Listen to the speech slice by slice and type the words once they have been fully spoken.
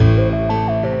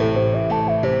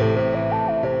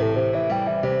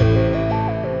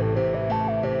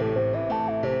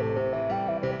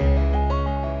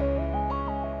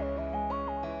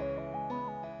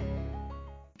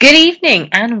Good evening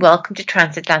and welcome to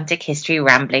Transatlantic History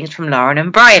Ramblings from Lauren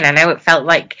and Brian. I know it felt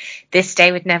like this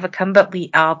day would never come, but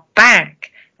we are back.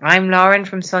 I'm Lauren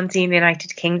from Swansea in the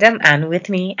United Kingdom, and with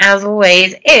me, as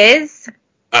always, is...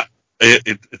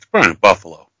 It's Brian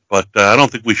Buffalo, but I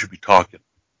don't think we should be talking.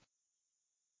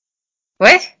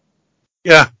 What?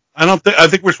 Yeah, I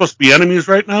think we're supposed to be enemies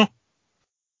right now.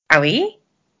 Are we?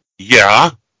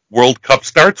 Yeah, World Cup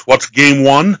starts. What's game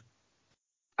one?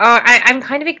 I'm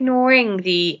kind of ignoring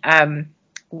the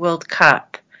World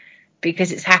Cup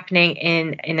because it's happening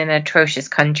in an atrocious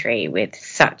country with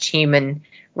such human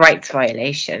rights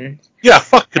violations. Yeah,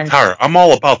 fuck Qatar. I'm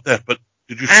all about that, but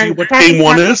did you see what game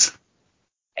one is?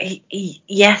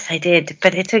 Yes, I did,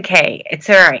 but it's okay. It's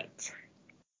all right.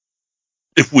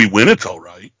 If we win, it's all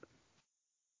right.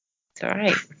 It's all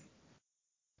right.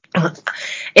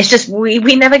 It's just we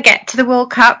never get to the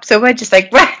World Cup, so we're just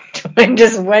like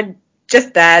we're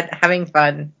just there having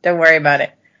fun. Don't worry about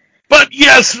it. But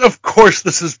yes, of course,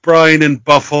 this is Brian in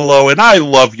Buffalo, and I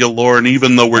love you, Lauren,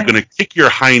 even though we're going to kick your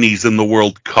heinies in the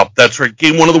World Cup. That's right,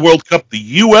 game one of the World Cup, the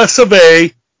US of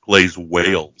A plays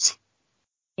Wales.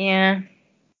 Yeah.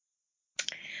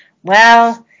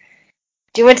 Well,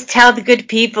 do you want to tell the good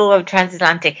people of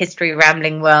Transatlantic History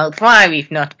Rambling World why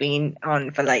we've not been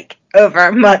on for like over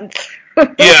a month?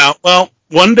 Yeah, well,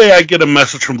 one day I get a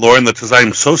message from Lauren that says,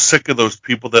 I'm so sick of those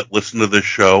people that listen to this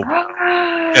show,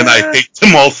 and I hate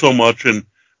them all so much, and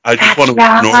I just want to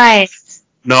ignore them.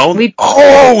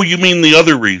 No? You mean the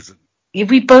other reason.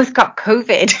 We both got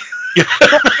COVID. Yeah.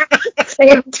 At the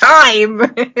same time.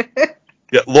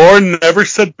 Yeah, Lauren never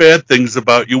said bad things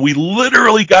about you. We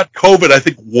literally got COVID, I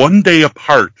think, one day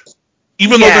apart,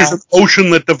 even though there's an ocean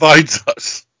that divides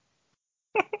us.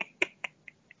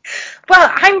 Well,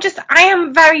 I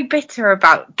am very bitter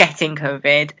about getting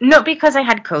COVID. Not because I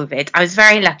had COVID. I was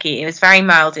very lucky. It was very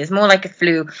mild. It was more like a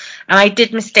flu. And I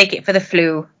did mistake it for the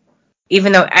flu,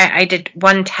 even though I did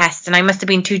one test and I must have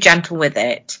been too gentle with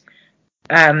it.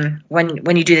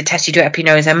 When you do the test, you do it up your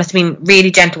nose. I must have been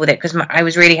really gentle with it because I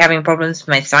was really having problems with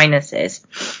my sinuses.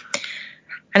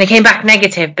 And it came back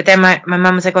negative, but then my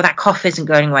mum was like, oh, that cough isn't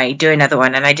going away. Do another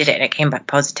one. And I did it and it came back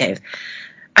positive.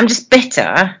 I'm just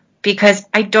bitter because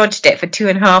I dodged it for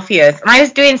 2.5 years. And I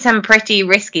was doing some pretty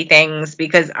risky things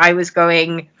because I was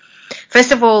going...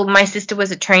 First of all, my sister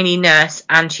was a trainee nurse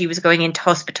and she was going into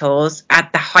hospitals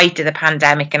at the height of the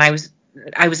pandemic, and I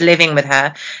was living with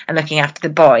her and looking after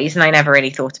the boys, and I never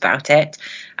really thought about it.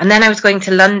 And then I was going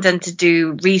to London to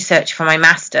do research for my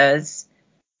master's,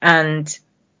 and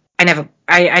I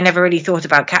never really thought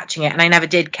about catching it, and I never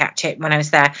did catch it when I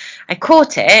was there. I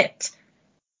caught it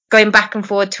going back and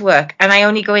forward to work, and I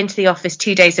only go into the office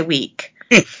 2 days a week.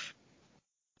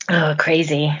 Oh,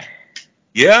 crazy.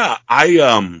 Yeah,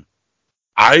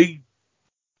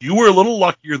 you were a little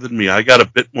luckier than me. I got a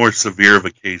bit more severe of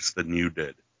a case than you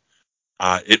did.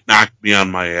 It knocked me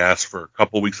on my ass for a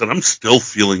couple of weeks, and I'm still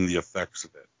feeling the effects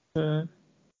of it. Mm.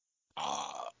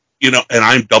 And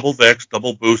I'm double vaxxed,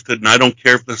 double boosted, and I don't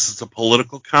care if this is a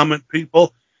political comment,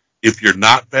 people. If you're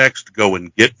not vaxxed, go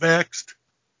and get vaxxed.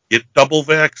 Get double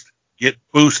vaxxed, get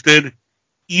boosted.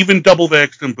 Even double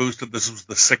vaxxed and boosted, this was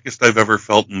the sickest I've ever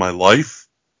felt in my life.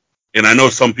 And I know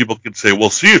some people could say, well,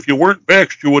 see, if you weren't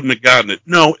vaxxed, you wouldn't have gotten it.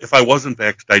 No, if I wasn't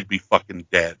vaxxed, I'd be fucking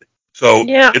dead. So,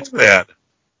 It's bad.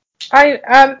 I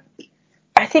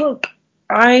think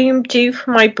I'm due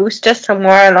for my booster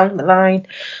somewhere along the line.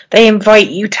 They invite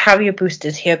you to have your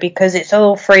boosters here because it's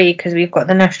all free because we've got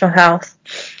the National Health.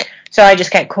 So I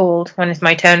just get called when it's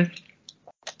my turn.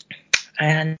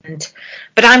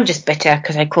 But I'm just bitter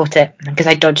because I caught it, because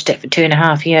I dodged it for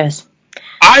 2.5 years.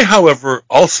 I, however,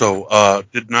 also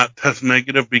did not test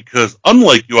negative because,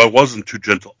 unlike you, I wasn't too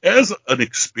gentle. As an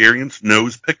experienced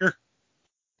nose picker,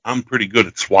 I'm pretty good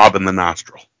at swabbing the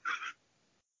nostril.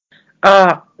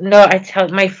 No, I tell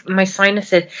my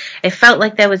sinuses. It felt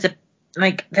like there was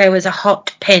a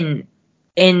hot pin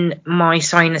in my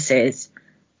sinuses.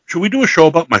 Should we do a show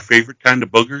about my favorite kind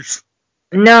of boogers?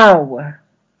 No.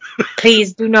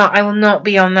 Please do not. I will not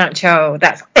be on that show.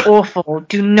 That's awful.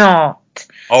 Do not.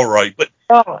 All right, but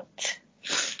not.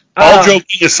 All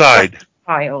joking aside.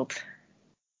 Child.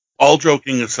 All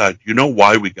joking aside, you know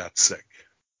why we got sick?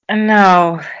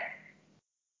 No.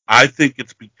 I think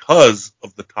it's because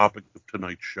of the topic of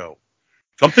tonight's show.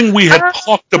 Something we had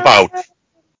talked about.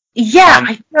 Yeah,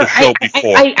 on the show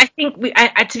before. I think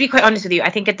to be quite honest with you,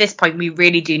 I think at this point we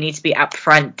really do need to be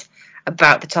upfront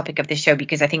about the topic of this show,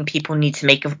 because I think people need to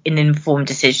make an informed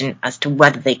decision as to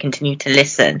whether they continue to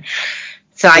listen.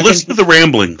 So listen to the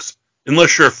ramblings,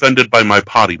 unless you're offended by my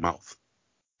potty mouth.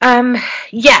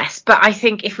 Yes, but I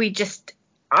think if we just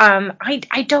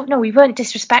I don't know. We weren't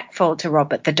disrespectful to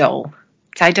Robert the doll.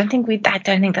 So I don't think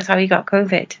that's how he got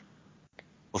COVID.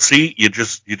 Well, see, you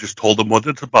just told them what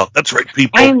it's about. That's right,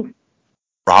 people. Yeah.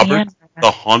 Robert,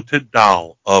 the haunted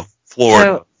doll of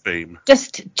Florida fame.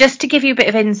 Just to give you a bit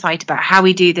of insight about how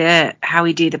we do the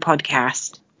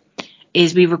podcast,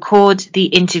 is we record the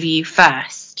interview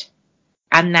first,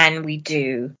 and then we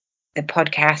do the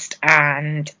podcast.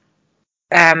 And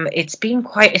it's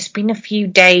been a few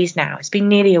days now. It's been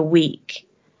nearly a week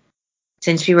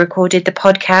since we recorded the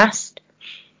podcast,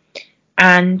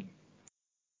 and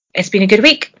it's been a good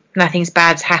week. Nothing's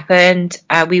bad's happened.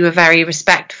 We were very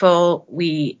respectful.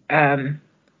 We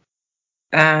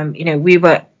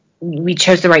we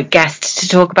chose the right guest to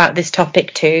talk about this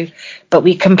topic too, but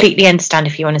we completely understand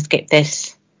if you want to skip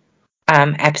this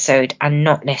episode and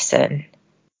not listen.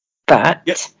 But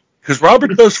because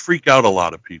Robert does freak out a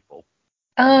lot of people.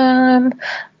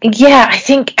 Yeah, I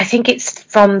think it's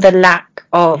from the lack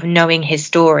of knowing his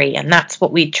story, and that's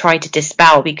what we try to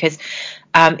dispel. Because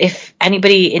if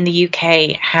anybody in the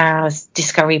UK has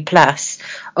Discovery Plus,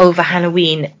 over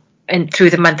Halloween and through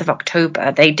the month of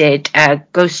October, they did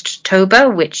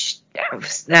Ghosttober, which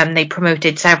they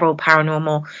promoted several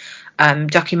paranormal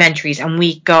documentaries, and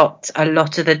we got a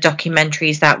lot of the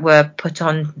documentaries that were put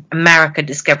on America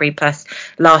Discovery Plus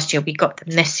last year. We got them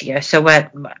this year, so we're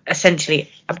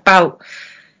essentially about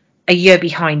a year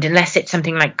behind, unless it's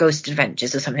something like Ghost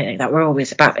Adventures or something like that. We're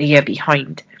always about a year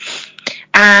behind.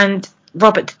 And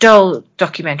Robert the Doll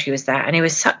documentary was there, and it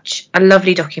was such a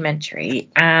lovely documentary,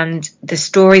 and the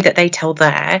story that they tell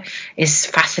there is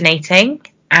fascinating,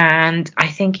 and I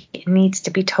think it needs to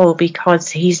be told because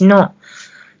he's not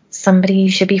somebody you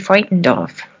should be frightened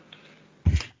of.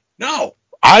 No,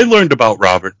 I learned about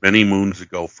Robert many moons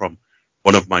ago from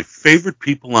one of my favorite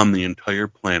people on the entire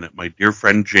planet, my dear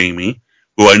friend Jamie,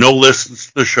 who I know listens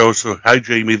to the show. So, hi,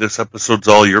 Jamie. This episode's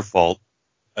all your fault.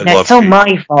 It's all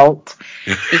my fault.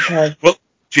 Because well,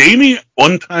 Jamie,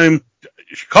 one time,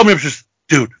 she called me up and she said,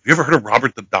 dude, have you ever heard of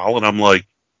Robert the Doll? And I'm like,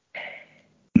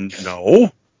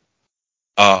 no.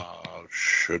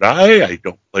 Should I? I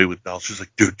don't play with dolls. She's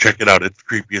like, dude, check it out. It's the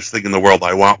creepiest thing in the world.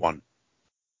 I want one.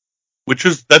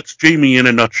 That's Jamie in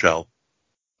a nutshell.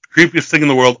 Creepiest thing in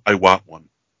the world. I want one.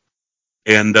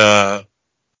 And I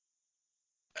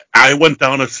went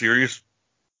down a serious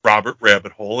Robert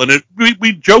rabbit hole, and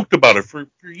we joked about it for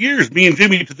years. Me and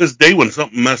Jimmy, to this day, when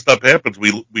something messed up happens,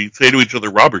 we say to each other,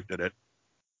 Robert did it.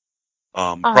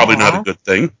 Probably not a good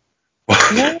thing.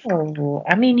 No,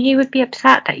 I mean, he would be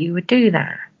upset that you would do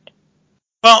that.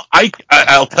 Well,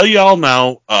 I'll tell you all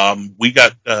now. We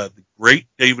got the great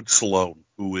David Salone,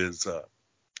 who is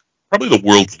probably the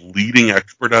world's leading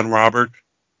expert on Robert,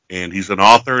 and he's an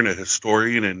author and a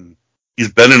historian, and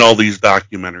he's been in all these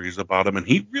documentaries about him, and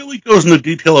he really goes into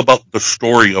detail about the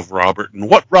story of Robert and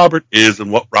what Robert is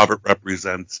and what Robert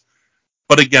represents.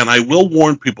 But again, I will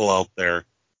warn people out there,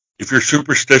 if you're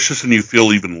superstitious and you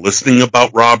feel even listening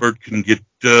about Robert can get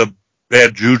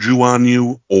bad juju on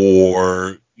you,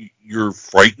 or you're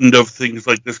frightened of things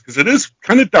like this, because it is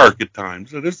kind of dark at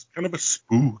times. It is kind of a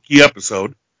spooky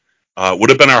episode. Would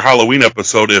have been our Halloween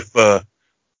episode if,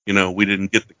 we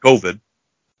didn't get the COVID.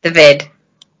 The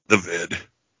vid.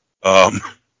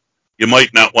 You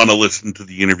might not want to listen to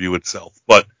the interview itself,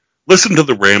 but listen to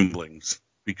the ramblings,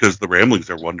 because the ramblings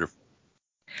are wonderful.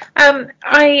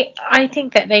 I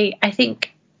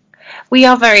think we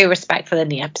are very respectful in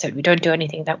the episode. We don't do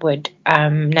anything that would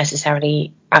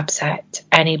necessarily upset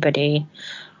anybody.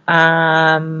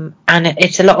 And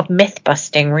it's a lot of myth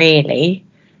busting, really,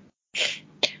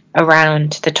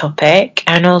 around the topic,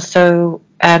 and also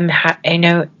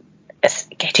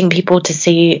getting people to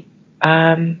see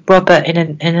Robert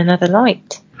in another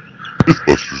light.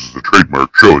 Mythbusters is a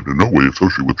trademark show and in no way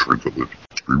associated with Transatlantic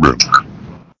History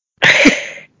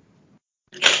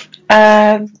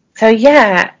Random. So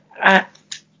yeah,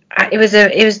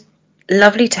 it was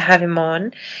lovely to have him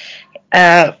on,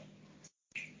 and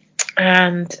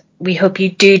we hope you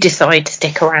do decide to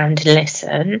stick around and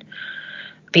listen,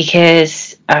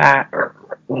 because the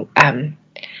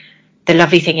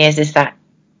lovely thing is that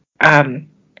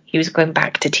he was going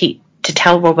back to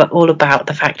tell Robert all about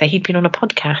the fact that he'd been on a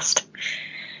podcast.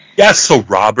 Yes, so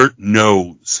Robert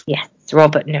knows. Yes,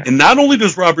 Robert knows. And not only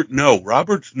does Robert know,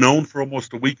 Robert's known for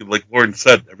almost a week, and like Lauren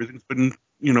said, everything's been,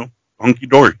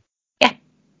 hunky-dory. Yeah.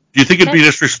 Do you think it'd be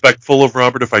disrespectful of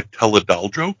Robert if I tell a doll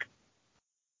joke?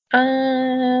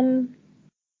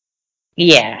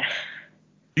 Yeah.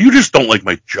 You just don't like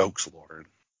my jokes, Lauren.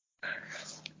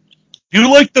 Do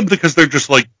you like them because they're just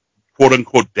like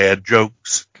quote-unquote dad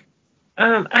jokes?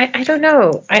 I don't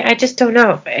know. I just don't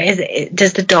know.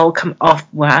 Does the doll come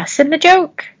off worse in the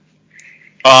joke?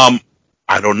 I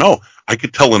don't know. I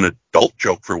could tell an adult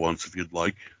joke for once if you'd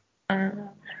like. I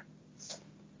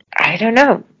don't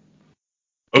know.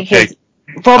 Okay.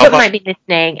 Because Robert might be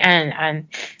listening, and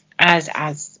as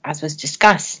was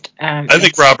discussed, I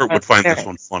think Robert would find this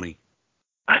one funny.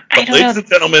 I But don't ladies know. and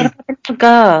gentlemen, What about the little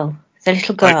girl? The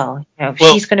little girl.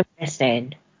 She's going to be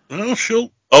listening. Well,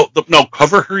 she'll. Oh no!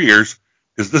 Cover her ears,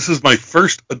 because this is my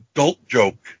first adult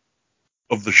joke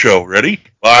of the show. Ready?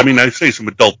 Well, I mean, I say some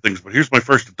adult things, but here's my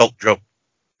first adult joke.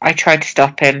 I tried to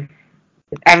stop him.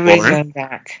 Everybody's Lauren? known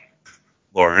that.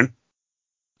 Lauren.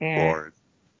 Yeah. Lauren.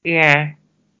 Yeah.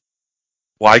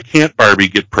 Why can't Barbie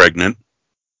get pregnant?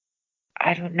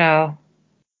 I don't know.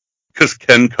 Because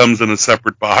Ken comes in a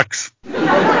separate box.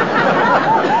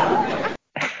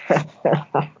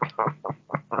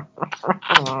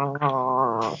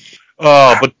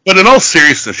 But in all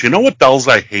seriousness, you know what dolls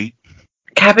I hate?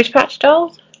 Cabbage Patch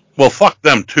Dolls? Well, fuck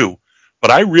them too.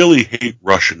 But I really hate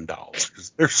Russian dolls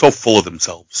because they're so full of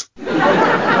themselves.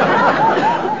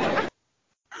 I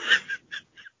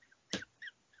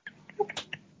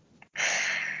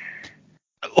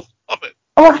love it.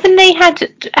 Oh, haven't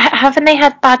they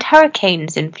had bad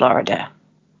hurricanes in Florida?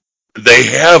 They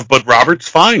have, but Robert's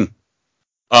fine.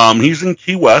 He's in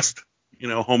Key West,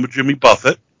 home of Jimmy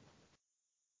Buffett.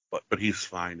 But he's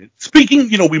fine. Speaking,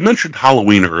 we mentioned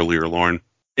Halloween earlier, Lauren,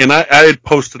 and I had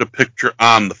posted a picture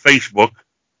on the Facebook,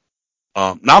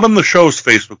 not on the show's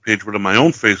Facebook page, but on my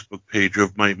own Facebook page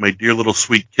of my dear little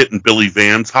sweet kitten Billy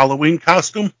Van's Halloween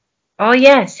costume. Oh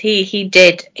yes, he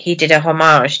did a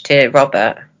homage to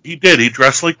Robert. He did. He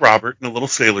dressed like Robert in a little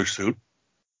sailor suit.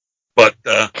 But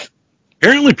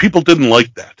apparently people didn't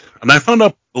like that. And I found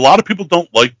out a lot of people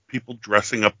don't like people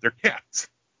dressing up their cats.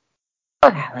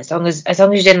 Well, as long as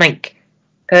you didn't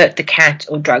hurt the cat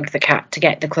or drug the cat to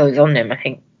get the clothes on them, I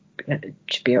think it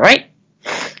should be alright.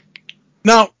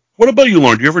 Now, what about you,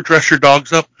 Lauren? Do you ever dress your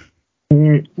dogs up?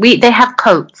 They have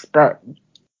coats, but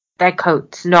they're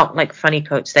coats, not like funny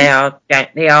coats. They are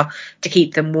to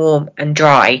keep them warm and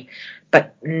dry.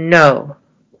 But no,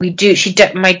 we do.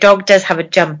 My dog does have a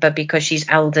jumper because she's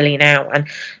elderly now and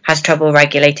has trouble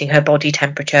regulating her body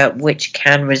temperature, which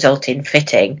can result in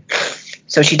fitting.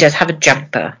 So she does have a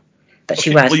jumper that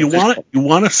she wears. Well, you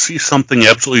want to see something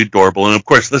absolutely adorable, and of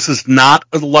course, this is not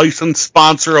a licensed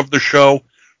sponsor of the show.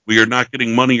 We are not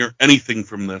getting money or anything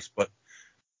from this, but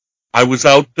I was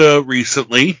out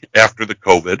recently after the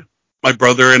COVID. My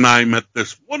brother and I met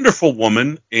this wonderful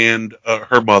woman and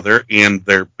her mother and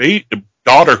their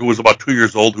daughter, who was about 2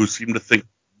 years old, who seemed to think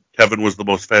Kevin was the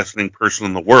most fascinating person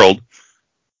in the world.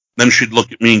 Then she'd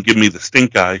look at me and give me the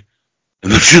stink eye,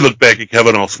 and then she'd look back at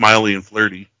Kevin all smiley and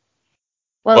flirty.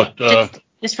 Well,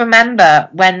 just remember,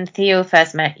 when Theo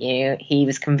first met you, he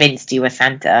was convinced you were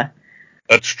Santa.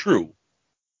 That's true.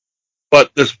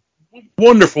 But this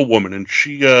wonderful woman, and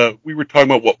we were talking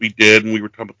about what we did, and we were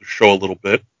talking about the show a little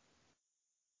bit.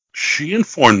 She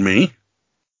informed me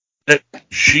that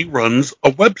she runs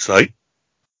a website,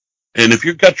 and if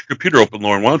you've got your computer open,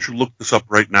 Lauren, why don't you look this up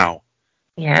right now?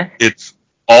 Yeah. It's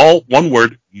all one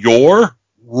word,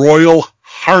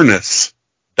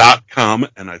 yourroyalharness.com,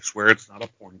 and I swear it's not a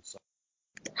porn site.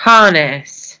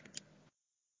 Harness.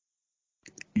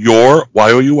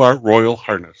 Y-O-U-R, Royal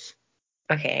Harness.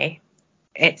 Okay.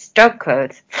 It's dog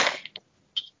clothes.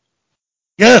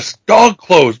 Yes, dog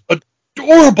clothes.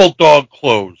 Adorable dog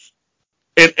clothes.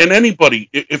 And anybody,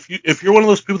 if you're one of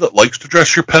those people that likes to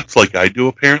dress your pets like I do,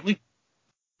 apparently.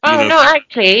 Oh, no,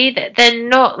 actually, they're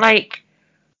not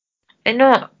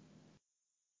they're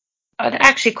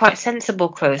actually quite sensible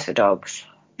clothes for dogs.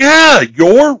 Yeah,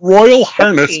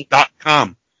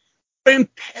 yourroyalharness.com.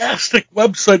 Fantastic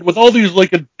website with all these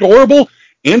adorable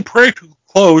and practical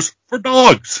clothes for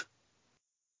dogs.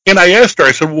 And I asked her,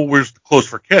 I said, well, where's the clothes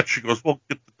for cats? She goes, well,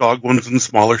 get the dog ones in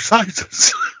smaller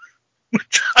sizes.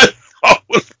 Which I thought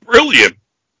was brilliant.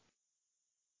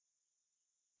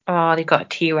 Oh, they got a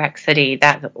T-Rex hoodie.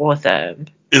 That's awesome.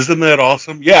 Isn't that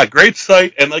awesome? Yeah, great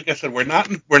site. And like I said, we're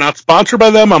not sponsored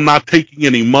by them. I'm not taking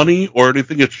any money or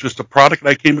anything. It's just a product that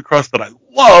I came across that I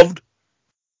loved.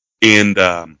 And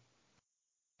I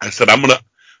said, I'm gonna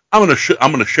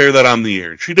share that on the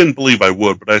air. And she didn't believe I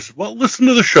would, but I said, well, listen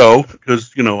to the show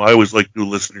because I always like new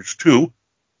listeners too.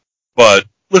 But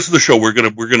listen to the show. We're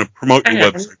gonna promote your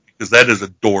website because that is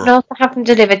adorable. You also have them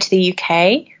delivered to the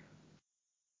UK.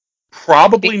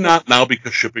 Probably not now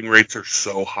because shipping rates are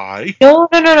so high. No.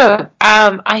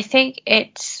 I think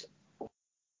it's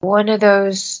one of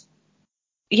those.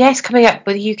 Yes, coming up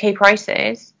with UK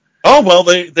prices. Oh well,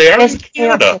 they are in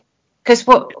Canada.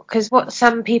 Because what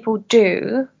some people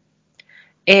do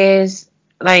is,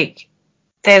 like,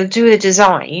 they'll do the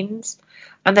designs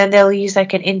and then they'll use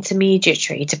like an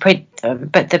intermediary to print them,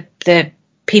 but the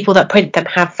people that print them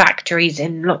have factories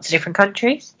in lots of different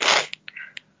countries.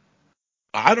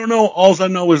 I don't know. All I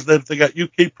know is that if they got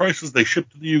UK prices, they ship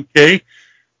to the UK.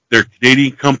 They're a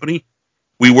Canadian company.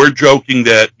 We were joking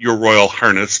that Your Royal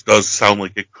Harness does sound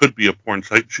like it could be a porn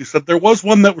site. She said there was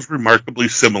one that was remarkably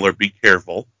similar. Be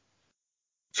careful.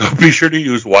 So be sure to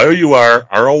use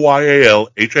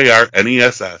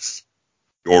YOURROYALHARNESS,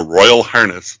 Your Royal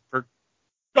Harness, for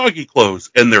doggy clothes.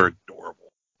 And they're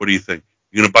adorable. What do you think?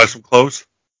 You going to buy some clothes?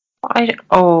 I don't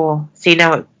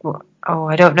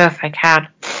know if I can,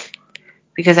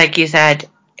 because like you said,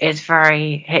 it's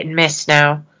very hit and miss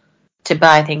now to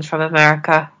buy things from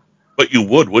America. But you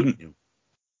would, wouldn't you?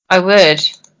 I would.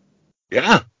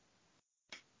 Yeah.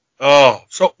 Oh,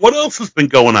 so what else has been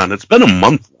going on? It's been a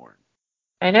month, Lauren.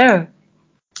 I know.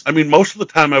 I mean, most of the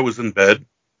time I was in bed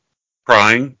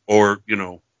crying or,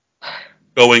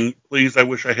 going, please, I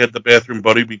wish I had the bathroom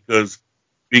buddy because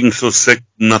being so sick,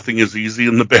 nothing is easy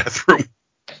in the bathroom.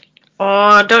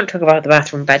 Oh, don't talk about the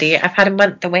bathroom buddy. I've had a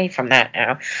month away from that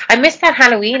now. I missed that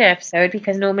Halloween episode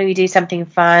because normally we do something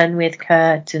fun with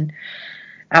Kurt and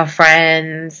our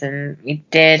friends, and we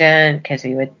didn't because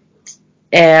we were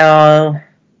ill.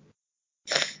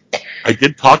 I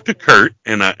did talk to Kurt,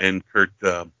 and Kurt,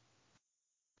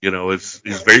 is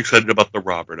very excited about the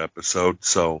Robert episode,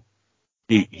 so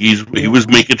he was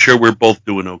making sure we're both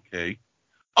doing okay.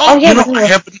 Oh yeah,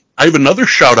 I have another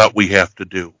shout out we have to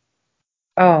do.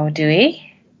 Oh, do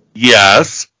we?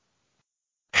 Yes.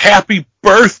 Happy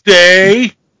birthday,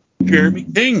 Jeremy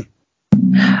King.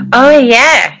 Oh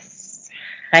yes,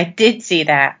 I did see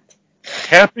that.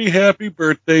 Happy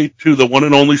birthday to the one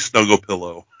and only Snuggle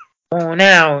Pillow. Oh,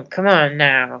 now, come on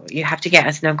now. You have to get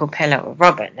a snuggle pillow with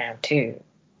Robert now, too.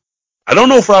 I don't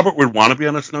know if Robert would want to be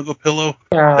on a Snuggle Pillow.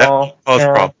 That No, would cause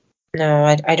problems. No,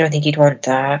 I don't think he'd want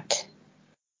that.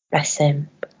 Bless him.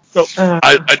 So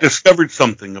I discovered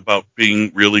something about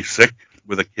being really sick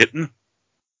with a kitten.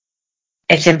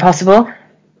 It's impossible?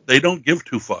 They don't give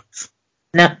two fucks.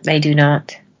 No, they do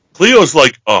not. Cleo's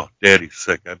like, oh, Daddy's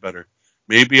sick.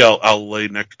 Maybe I'll lay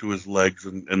next to his legs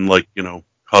and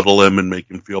cuddle him and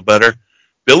make him feel better.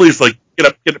 Billy's like, get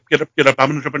up. I'm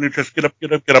going to jump on your chest. Get up.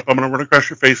 I'm going to run across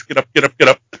your face. Get up.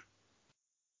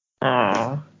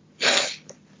 Aww.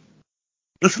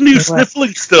 Listen to you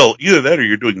sniffling still. Either that or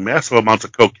you're doing massive amounts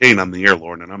of cocaine on the air,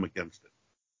 Lauren, and I'm against it.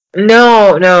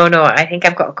 No. I think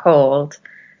I've got a cold.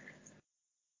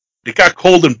 It got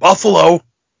cold in Buffalo.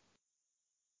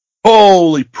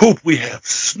 Holy poop, we have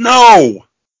snow.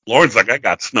 Lauren's like, I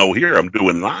got snow here. I'm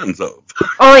doing lines of.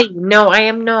 Oh, no, I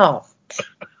am not.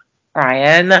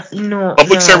 Brian, that's not.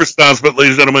 Public service announcement,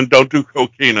 ladies and gentlemen, don't do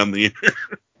cocaine on the air.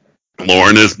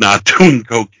 Lauren is not doing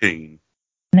cocaine.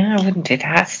 No, I wouldn't do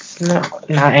that. That's not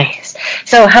nice.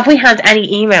 So, have we had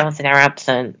any emails in our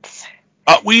absence?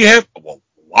 We have a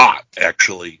lot,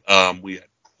 actually. We had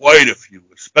quite a few,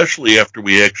 especially after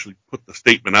we actually put the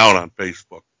statement out on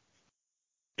Facebook.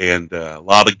 And a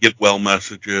lot of get well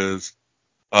messages.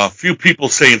 A few people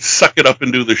saying, suck it up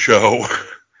and do the show.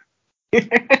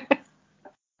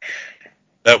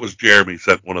 That was Jeremy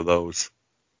sent one of those.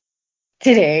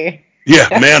 Did he? Yeah,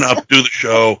 man up, do the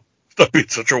show. Stop being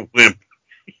such a wimp.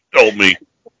 He told me.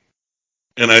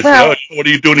 And I said, what are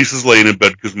you doing? He says, laying in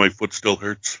bed because my foot still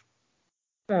hurts.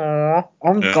 Oh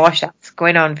gosh, that's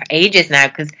going on for ages now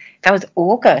because that was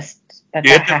August. That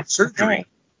happened. Surgery.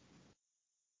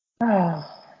 Oh.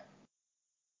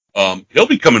 He'll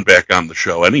be coming back on the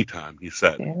show anytime, he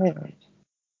said. Good.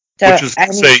 Which is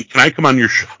saying, can I come on your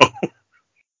show?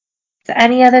 So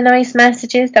any other nice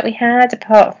messages that we had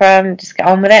apart from just get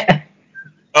on with it?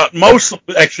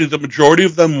 The majority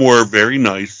of them were very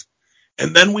nice.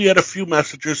 And then we had a few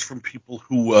messages from people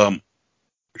who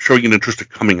showing an interest in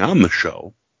coming on the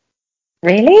show.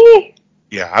 Really?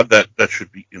 Yeah, that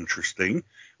should be interesting.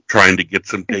 Trying to get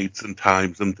some dates and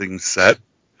times and things set.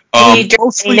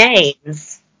 Mostly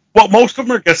names. Well, most of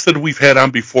them are guests that we've had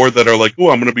on before that are like, oh,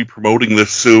 I'm going to be promoting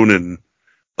this soon and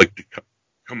like to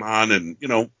come on and,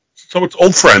 so it's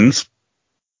old friends.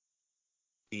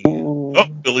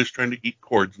 And, Billy's trying to eat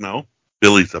cords now.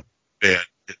 Billy's a bad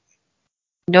kid.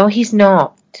 No, he's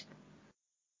not.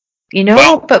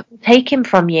 But we'll take him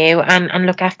from you and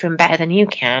look after him better than you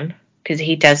can because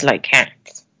he does like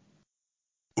cats.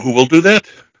 Who will do that?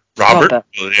 Robert?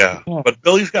 Yeah. But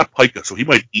Billy's got pica, so he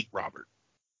might eat Robert.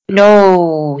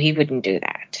 No, he wouldn't do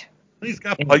that. He's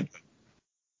got pica.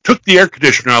 Took the air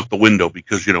conditioner out the window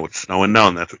because, it's snowing now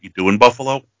and that's what you do in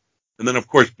Buffalo. And then, of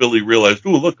course, Billy realized,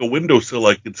 ooh, look, a windowsill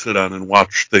I could sit on and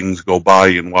watch things go by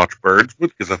and watch birds with,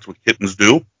 because that's what kittens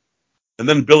do. And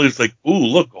then Billy's like, ooh,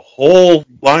 look, a whole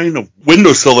line of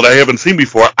windowsill that I haven't seen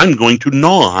before. I'm going to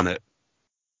gnaw on it.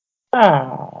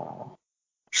 Oh.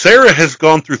 Sarah has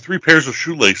gone through 3 pairs of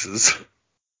shoelaces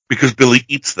because Billy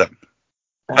eats them.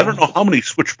 I don't know how many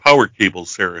switch power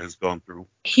cables Sarah has gone through.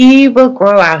 He will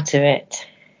grow out of it.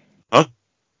 Huh?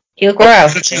 He'll grow out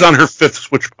of it. She's on her 5th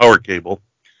switch power cable.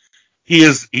 He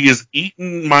is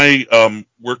eaten my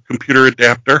work computer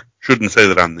adapter. Shouldn't say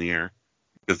that on the air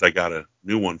because I got a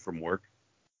new one from work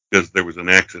because there was an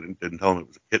accident. Didn't tell him it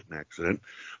was a kitten accident.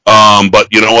 But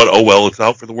you know what? Oh well, it's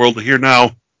out for the world to hear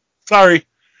now. Sorry.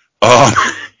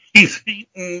 He's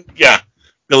eaten. Yeah,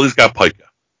 Billy's got pica.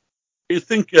 Do you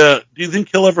think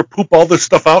he'll ever poop all this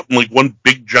stuff out in like one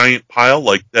big giant pile,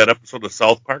 like that episode of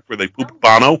South Park where they pooped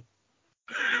Bono?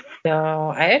 No,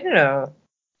 I don't know.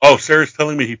 Oh, Sarah's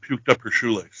telling me he puked up her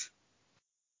shoelace.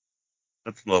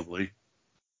 That's lovely.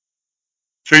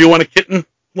 Sure you want a kitten,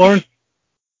 Lauren?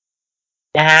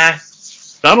 Nah.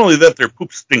 Not only that, their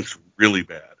poop stinks really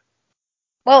bad.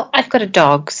 Well, I've got a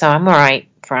dog, so I'm alright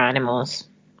for animals.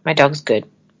 My dog's good.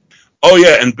 Oh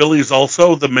yeah, and Billy's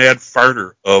also the mad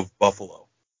farter of Buffalo.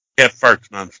 Cat farts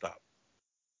nonstop.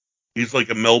 He's like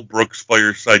a Mel Brooks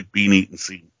fireside bean eating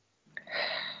scene.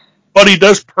 But he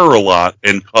does purr a lot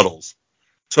and cuddles,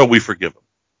 so we forgive him.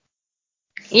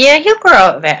 Yeah, he'll grow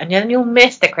out of it, and then you'll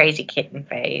miss the crazy kitten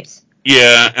phase.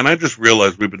 Yeah, and I just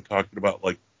realized we've been talking about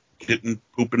like kitten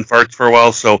poop and farts for a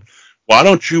while, so why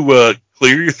don't you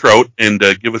clear your throat and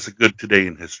give us a good today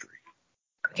in history?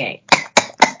 Okay.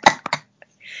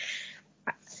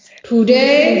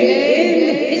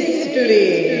 Today in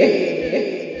history.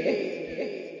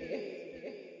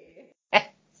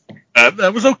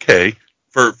 That was okay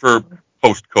for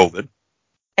post-COVID.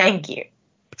 Thank you.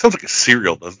 It sounds like a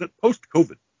cereal, doesn't it?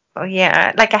 Post-COVID. Oh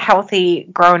yeah, like a healthy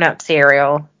grown-up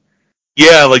cereal.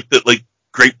 Yeah, like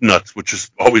grape nuts, which has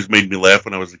always made me laugh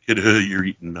when I was a kid. You're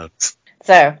eating nuts.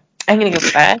 So, I'm going to go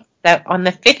first. So, on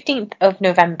the 15th of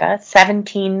November,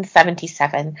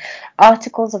 1777,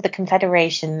 Articles of the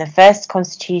Confederation, the first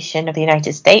Constitution of the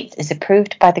United States, is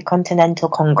approved by the Continental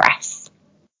Congress.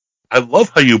 I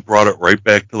love how you brought it right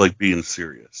back to like being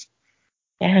serious.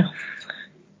 Yeah.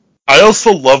 I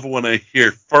also love when I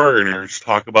hear foreigners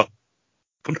talk about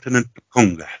Continental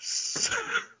Congress.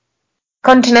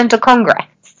 Continental Congress.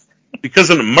 Because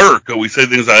in America, we say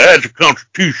things like, that's a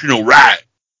constitutional right.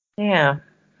 Yeah.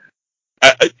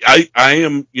 I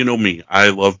am, you know me. I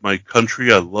love my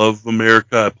country. I love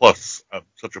America. Plus, I'm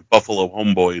such a Buffalo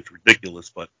homeboy. It's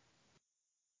ridiculous. But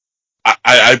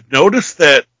I've noticed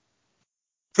that,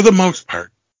 for the most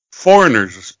part,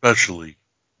 foreigners especially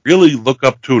really look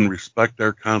up to and respect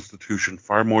our Constitution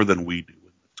far more than we do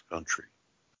in this country.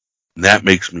 And that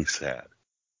makes me sad.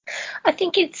 I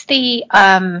think it's the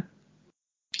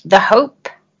hope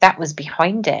that was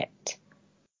behind it.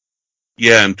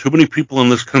 Yeah, and too many people in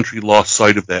this country lost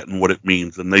sight of that and what it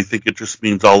means, and they think it just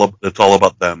means it's all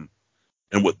about them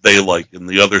and what they like, and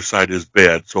the other side is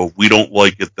bad. So if we don't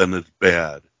like it, then it's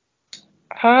bad.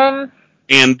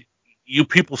 And you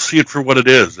people see it for what it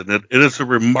is, and it is a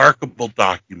remarkable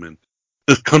document.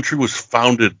 This country was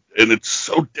founded, and it's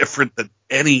so different than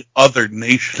any other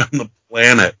nation on the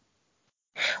planet.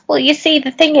 Well, you see, the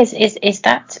thing is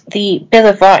that the Bill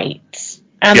of Rights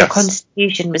and the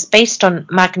Constitution was based on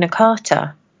Magna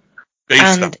Carta.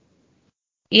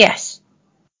 Yes,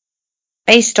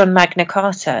 based on Magna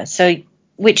Carta, so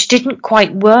which didn't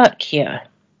quite work here.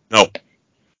 No.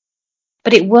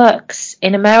 But it works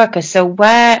in America. So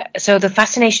the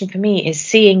fascination for me is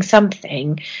seeing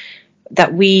something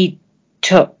that we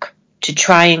took to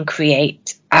try and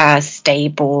create a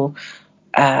stable,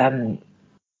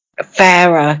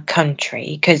 fairer country,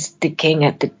 because the king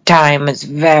at the time was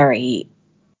very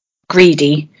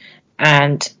greedy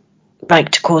and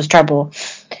liked to cause trouble.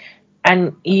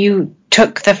 And you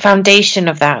took the foundation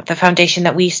of that, the foundation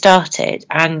that we started,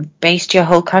 and based your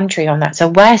whole country on that. So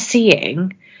we're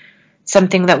seeing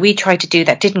something that we tried to do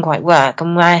that didn't quite work,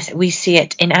 and we see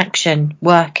it in action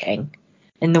working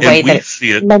in the way that it's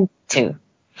meant to.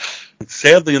 And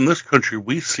sadly, in this country,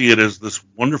 we see it as this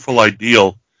wonderful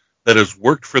ideal that has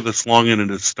worked for this long, and it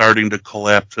is starting to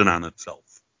collapse in on itself.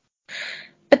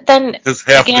 But then, because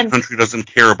half of the country doesn't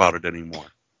care about it anymore.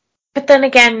 But then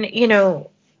again, you know,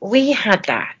 we had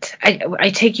that. I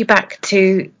take you back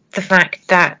to the fact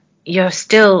that you're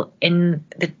still in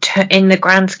the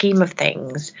grand scheme of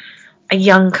things a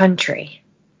young country.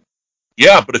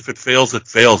 Yeah, but if it fails,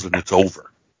 and it's over.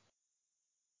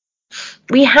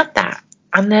 We had that,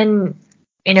 and then,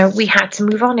 you know, we had to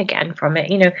move on again from it.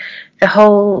 You know, the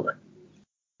whole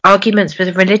arguments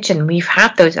with religion. We've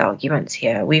had those arguments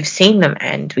here. We've seen them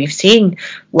end. We've seen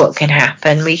what can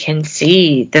happen. We can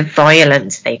see the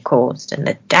violence they caused and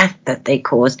the death that they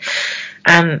caused.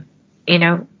 And,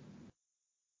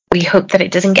 we hope that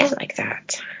it doesn't get like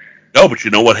that. No, but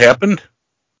you know what happened?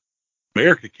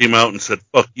 America came out and said,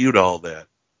 fuck you to all that.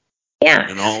 Yeah.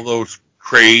 And all those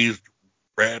crazed,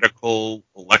 radical,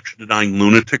 election-denying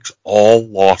lunatics all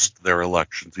lost their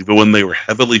elections, even when they were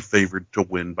heavily favored to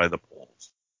win by the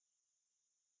polls.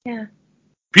 Yeah.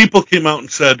 People came out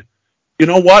and said, you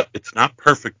know what? It's not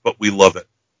perfect, but we love it.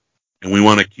 And we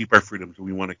want to keep our freedoms and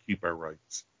we want to keep our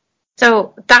rights.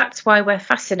 So that's why we're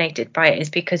fascinated by it,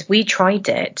 is because we tried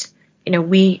it.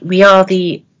 We are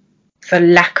the, for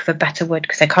lack of a better word,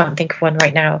 because I can't think of one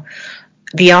right now,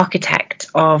 the architect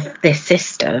of this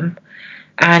system,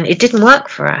 and it didn't work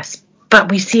for us.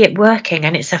 But we see it working,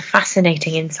 and it's a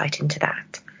fascinating insight into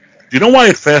that. Do you know why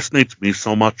it fascinates me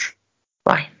so much?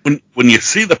 Why? When you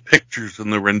see the pictures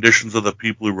and the renditions of the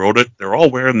people who wrote it, they're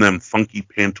all wearing them funky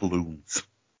pantaloons.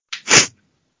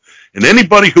 And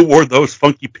anybody who wore those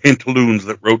funky pantaloons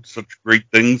that wrote such great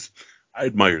things, I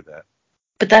admire that.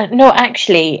 But no,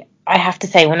 actually, I have to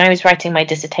say, when I was writing my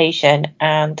dissertation,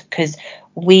 and because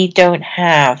we don't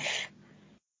have,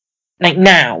 like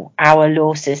now, our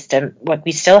law system,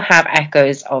 we still have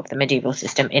echoes of the medieval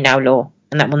system in our law,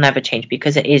 and that will never change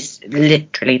because it is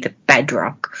literally the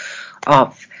bedrock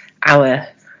of our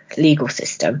legal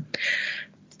system.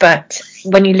 But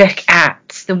when you look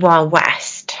at the Wild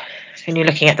West, when you're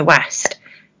looking at the West,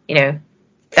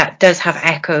 that does have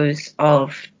echoes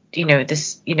of,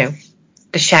 the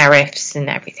sheriffs and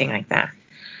everything like that.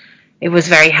 It was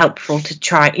very helpful to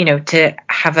try, to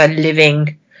have a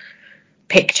living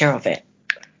picture of it,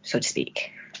 so to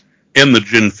speak. And the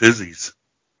gin fizzies.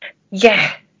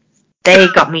 Yeah, they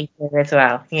got me through as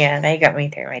well. Yeah, they got me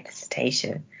through my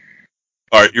dissertation.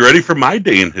 All right, you ready for my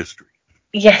day in history?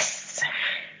 Yes.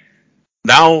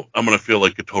 Now I'm going to feel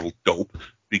like a total dope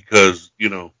because,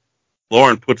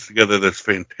 Lauren puts together this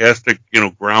fantastic,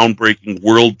 groundbreaking,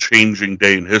 world-changing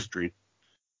day in history.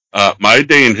 My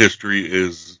day in history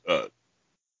is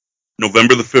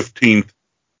November the 15th,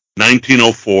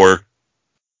 1904.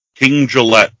 King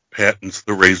Gillette patents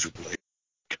the razor blade.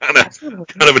 Kind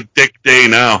of a dick day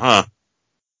now, huh?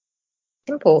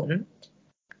 It's important.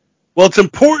 Well, it's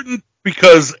important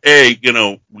because,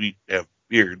 we have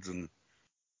beards, and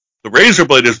the razor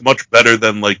blade is much better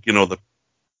than, the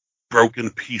broken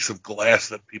piece of glass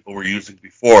that people were using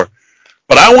before.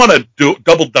 But I want to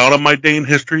double down on my day in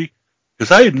history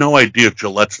because I had no idea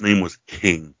Gillette's name was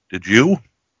King. Did you?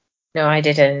 No, I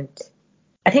didn't.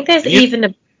 I think there's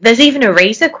even a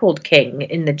razor called King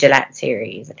in the Gillette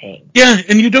series, I think. Yeah,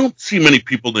 and you don't see many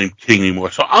people named King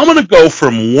anymore. So I'm going to go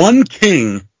from one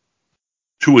king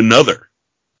to another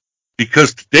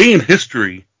because today in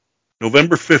history,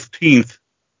 November 15th,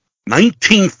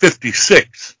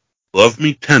 1956, Love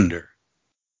Me Tender,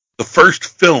 the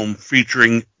first film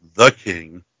featuring the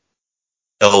King,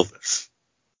 Elvis,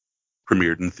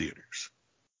 premiered in theaters.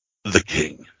 The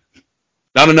King.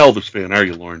 Not an Elvis fan, are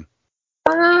you, Lauren?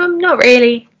 Not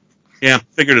really. Yeah,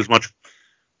 figured as much.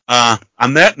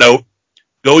 On that note,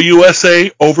 go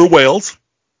USA over Wales.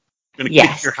 Going to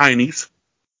kick your heinies.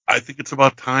 I think it's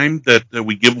about time that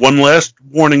we give one last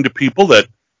warning to people that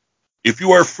if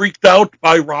you are freaked out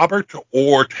by Robert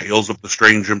or Tales of the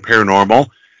Strange and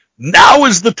Paranormal, now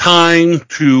is the time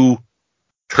to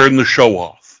turn the show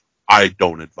off. I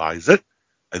don't advise it.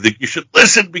 I think you should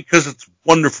listen because it's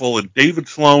wonderful, and David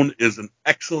Sloan is an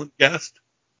excellent guest.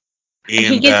 And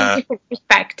he gives a different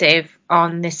perspective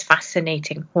on this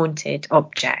fascinating haunted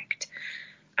object.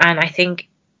 And I think,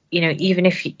 even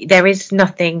if there is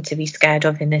nothing to be scared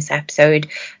of in this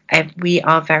episode, we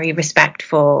are very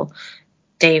respectful.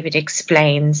 David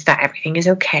explains that everything is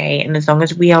okay, and as long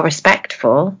as we are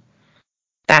respectful,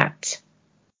 that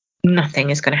nothing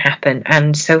is going to happen.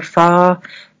 And so far,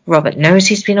 Robert knows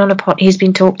he's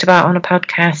been talked about on a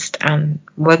podcast, and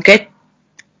we're good.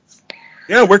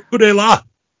 Yeah, we're good a la.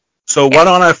 So why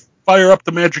don't I fire up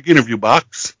the magic interview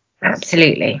box?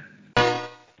 Absolutely.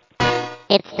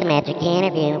 It's the magic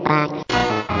interview box.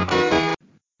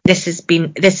 This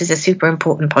is a super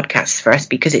important podcast for us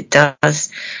because it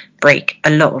does break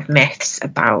a lot of myths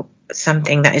about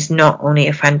something that is not only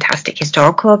a fantastic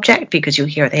historical object because you'll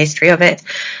hear the history of it,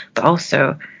 but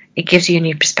also it gives you a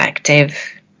new perspective,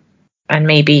 and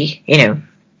maybe,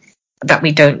 that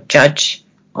we don't judge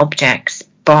objects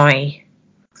by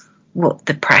what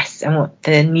the press and what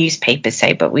the newspapers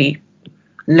say, but we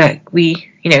get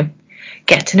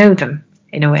to know them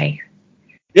in a way.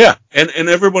 Yeah, and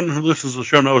everyone who listens to the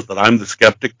show knows that I'm the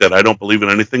skeptic, that I don't believe in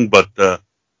anything but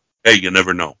hey, you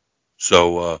never know.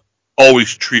 So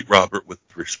always treat Robert with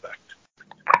respect.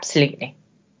 Absolutely.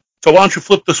 So why don't you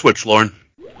flip the switch, Lauren?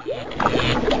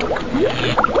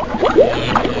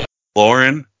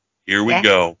 Lauren, here we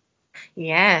go.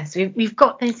 Yes, we've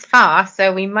got this far,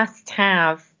 so we must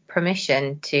have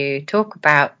permission to talk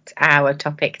about our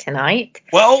topic tonight.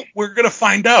 Well, we're going to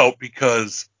find out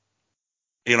because,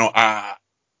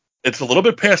 it's a little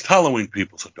bit past Halloween,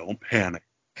 people, so don't panic.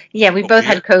 Yeah, we both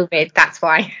had COVID, that's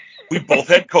why. We both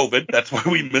had COVID, that's why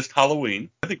we missed Halloween.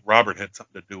 I think Robert had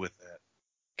something to do with that.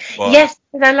 But, yes,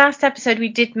 in our last episode we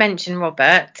did mention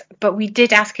Robert, but we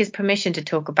did ask his permission to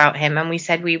talk about him, and we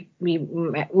said we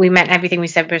meant everything we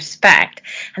said with respect,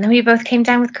 and then we both came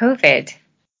down with COVID.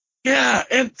 Yeah,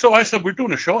 and so I said we're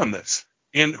doing a show on this,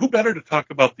 and who better to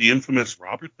talk about the infamous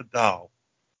Robert the Doll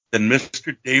than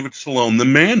Mr. David Salone, the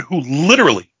man who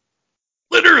literally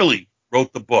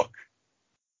wrote the book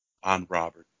on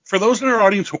Robert. For those in our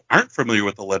audience who aren't familiar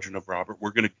with the legend of Robert,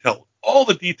 we're going to tell all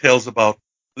the details about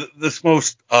this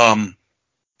most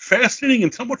fascinating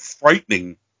and somewhat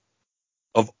frightening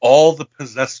of all the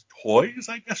possessed toys,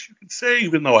 I guess you could say,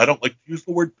 even though I don't like to use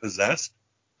the word possessed.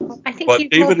 I think But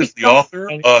David is the author,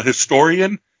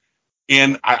 historian,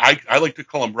 and I like to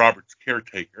call him Robert's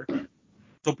caretaker.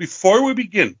 So before we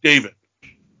begin, David,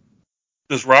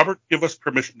 does Robert give us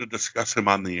permission to discuss him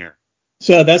on the air?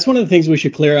 So that's one of the things we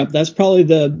should clear up. That's probably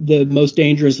the most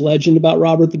dangerous legend about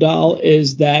Robert the Doll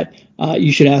is that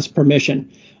you should ask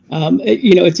permission.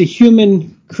 It's a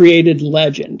human-created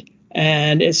legend,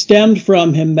 and it stemmed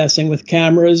from him messing with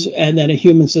cameras, and then a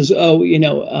human says,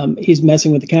 he's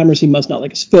messing with the cameras, he must not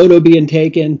like his photo being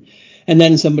taken. And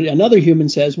then another human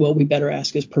says, well, we better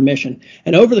ask his permission.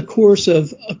 And over the course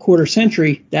of a quarter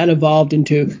century, that evolved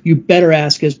into, you better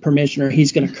ask his permission or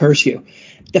he's going to curse you.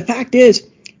 The fact is,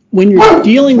 when you're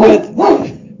dealing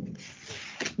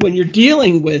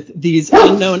with these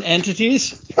unknown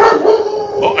entities,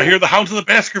 oh, I hear the hounds of the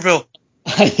Baskerville.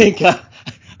 I think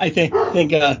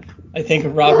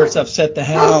Robert's upset the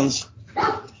hounds.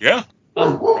 Yeah,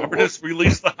 Robert has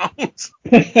released the hounds.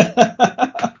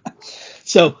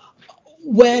 So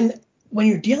when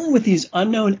you're dealing with these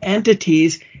unknown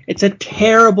entities, it's a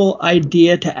terrible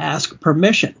idea to ask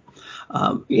permission.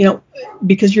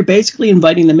 Because you're basically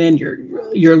inviting them in.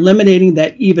 You're eliminating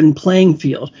that even playing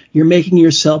field. You're making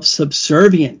yourself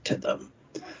subservient to them.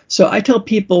 So I tell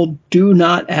people, do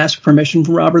not ask permission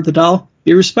from Robert the Doll.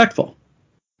 Be respectful.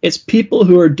 It's people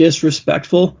who are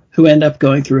disrespectful who end up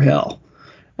going through hell.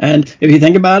 And if you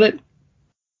think about it,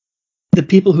 the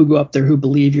people who go up there who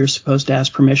believe you're supposed to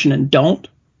ask permission and don't,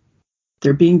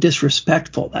 they're being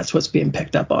disrespectful. That's what's being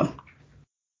picked up on.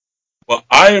 Well,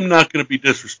 I am not going to be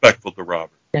disrespectful to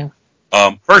Robert. No.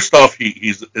 First off,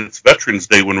 it's Veterans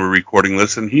Day when we're recording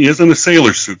this, and he is in a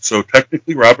sailor suit, so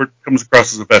technically Robert comes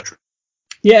across as a veteran.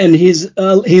 Yeah, and he's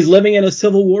living in a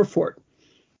Civil War fort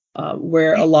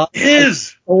where a lot of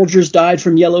soldiers died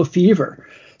from yellow fever.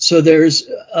 So there's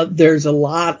a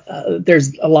lot of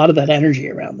that energy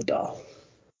around the doll.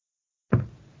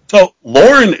 So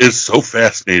Lauren is so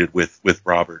fascinated with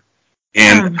Robert,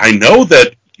 and I know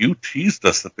that you teased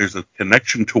us that there's a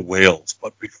connection to Wales.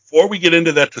 But before we get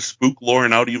into that to spook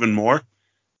Lauren out even more,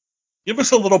 give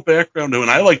us a little background to what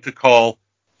I like to call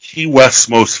Key West's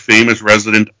most famous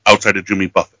resident outside of Jimmy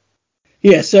Buffett.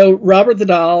 Yeah, so Robert the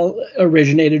Doll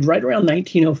originated right around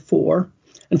 1904,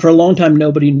 and for a long time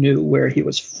nobody knew where he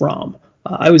was from.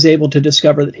 I was able to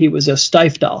discover that he was a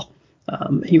Steiff doll.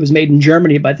 He was made in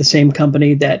Germany by the same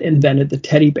company that invented the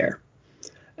teddy bear.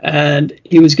 And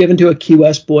he was given to a Key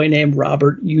West boy named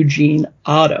Robert Eugene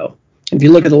Otto. If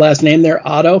you look at the last name there,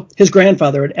 Otto, his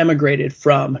grandfather had emigrated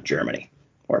from Germany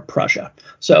or Prussia.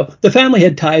 So the family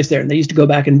had ties there, and they used to go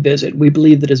back and visit. We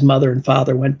believe that his mother and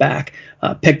father went back,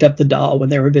 picked up the doll when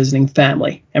they were visiting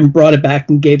family, and brought it back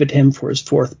and gave it to him for his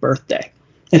 4th birthday.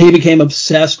 And he became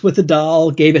obsessed with the doll,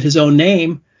 gave it his own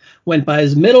name, went by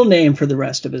his middle name for the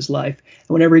rest of his life. And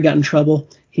whenever he got in trouble,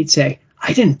 he'd say,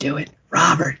 I didn't do it.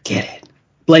 Robert did it.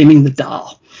 Blaming the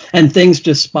doll. And things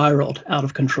just spiraled out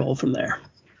of control from there.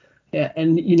 Yeah,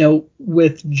 and,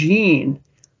 with Gene,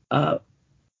 one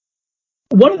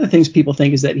of the things people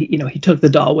think is that, he took the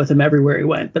doll with him everywhere he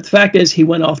went. But the fact is he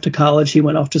went off to college, he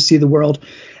went off to see the world,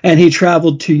 and he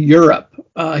traveled to Europe.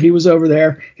 He was over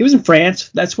there. He was in France.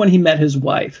 That's when he met his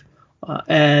wife.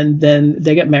 And then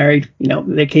they got married.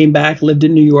 They came back, lived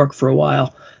in New York for a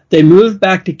while. They moved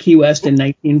back to Key West in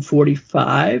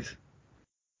 1945.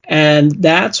 And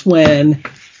that's when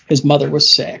his mother was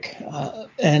sick.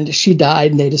 And she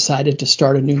died, and they decided to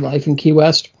start a new life in Key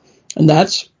West. And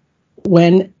that's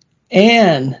when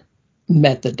Anne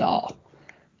met the doll.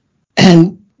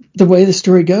 And the way the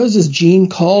story goes is Gene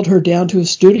called her down to his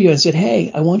studio and said,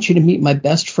 "Hey, I want you to meet my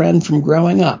best friend from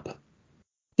growing up.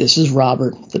 This is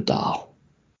Robert the doll."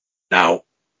 Now,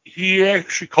 he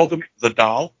actually called him the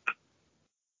doll?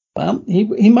 Well,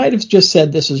 he might have just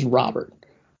said, "This is Robert."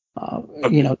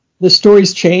 Okay. You know, the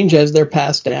stories change as they're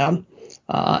passed down.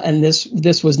 And this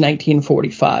was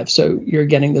 1945, so you're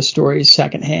getting the stories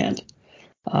secondhand.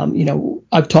 You know,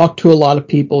 I've talked to a lot of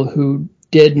people who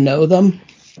did know them.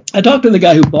 I talked to the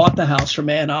guy who bought the house from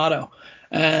Ann Otto,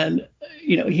 and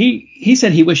you know, he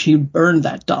said he wished he'd burned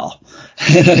that doll.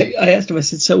 And I asked him, I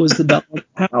said, "So was the doll in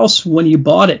the house when you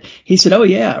bought it?" He said, "Oh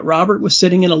yeah, Robert was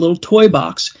sitting in a little toy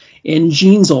box in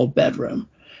Jean's old bedroom."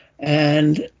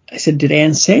 And I said, "Did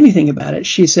Ann say anything about it?"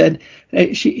 She said,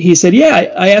 he said,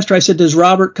 "Yeah." I asked her, I said, "Does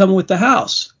Robert come with the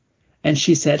house?" And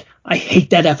she said, "I hate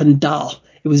that effing doll.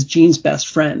 It was Gene's best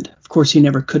friend. Of course, he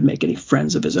never could make any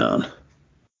friends of his own."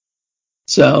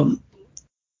 So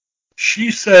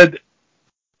She said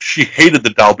she hated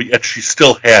the doll, but yet she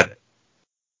still had it.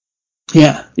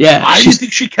 yeah. Why do you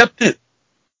think she kept it?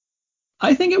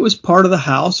 I think it was part of the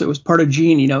house. It was part of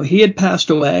Gene. You know, he had passed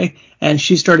away, and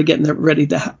she started getting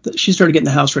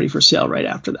the house ready for sale right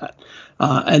after that.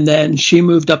 And then she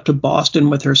moved up to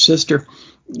Boston with her sister.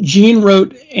 Gene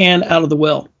wrote Anne out of the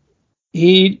will.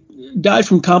 He died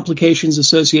from complications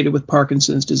associated with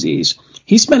Parkinson's disease.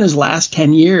 He spent his last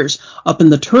 10 years up in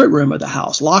the turret room of the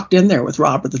house, locked in there with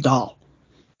Robert the doll.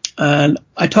 And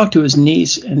I talked to his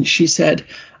niece, and she said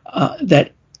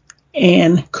that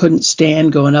Anne couldn't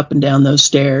stand going up and down those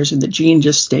stairs, and that Gene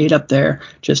just stayed up there,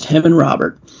 just him and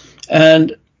Robert.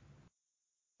 And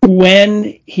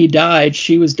when he died,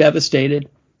 she was devastated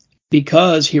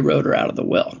because he wrote her out of the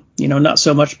will. You know, not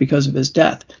so much because of his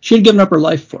death. She had given up her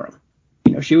life for him.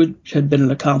 You know, she had been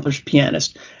an accomplished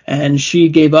pianist, and she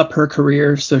gave up her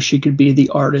career so she could be the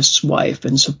artist's wife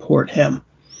and support him.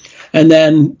 And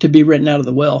then to be written out of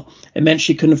the will, it meant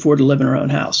she couldn't afford to live in her own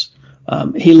house.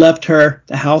 He left her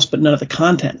the house, but none of the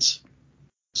contents.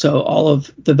 So all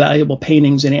of the valuable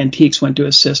paintings and antiques went to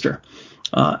his sister.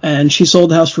 And she sold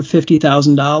the house for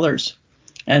 $50,000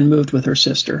 and moved with her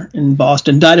sister in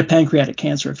Boston. Died of pancreatic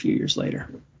cancer a few years later.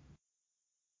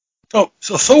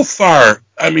 So far,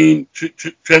 I mean,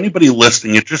 to anybody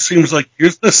listening, it just seems like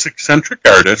here's this eccentric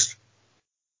artist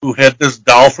who had this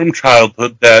doll from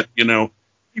childhood that, you know,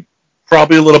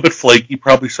 probably a little bit flaky,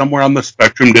 probably somewhere on the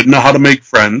spectrum, didn't know how to make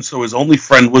friends, so his only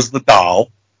friend was the doll,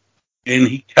 and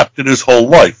he kept it his whole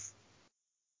life.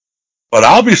 But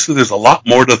obviously there's a lot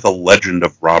more to the legend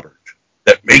of Robert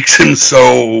that makes him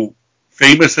so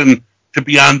famous and to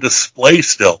be on display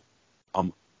still.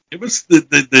 It was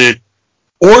the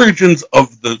origins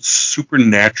of the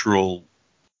supernatural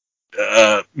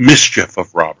mischief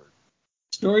of Robert.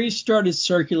 Stories started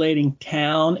circulating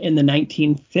town in the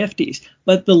 1950s,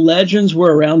 but the legends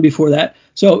were around before that.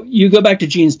 So you go back to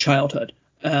Gene's childhood,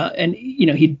 and you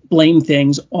know, he'd blame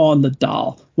things on the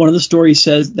doll. One of the stories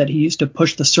says that he used to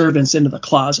push the servants into the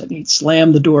closet, and he'd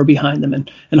slam the door behind them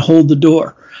and hold the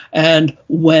door. And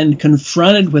when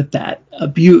confronted with that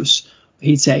abuse,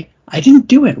 he'd say, "I didn't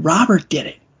do it. Robert did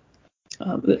it."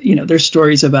 You know, there's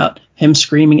stories about him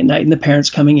screaming at night and the parents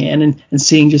coming in and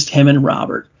seeing just him and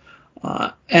Robert.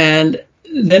 And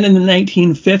then in the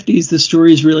 1950s, the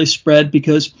stories really spread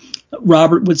because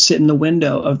Robert would sit in the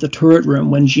window of the turret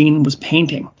room when Gene was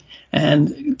painting,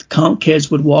 and conch kids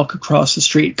would walk across the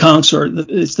street. Conchs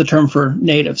it's the term for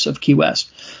natives of Key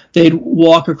West. They'd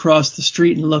walk across the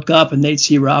street and look up, and they'd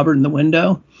see Robert in the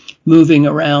window moving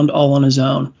around all on his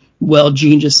own. Well,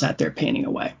 Gene just sat there painting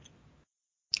away.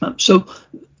 So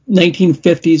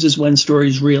 1950s is when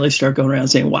stories really start going around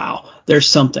saying, wow, there's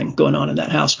something going on in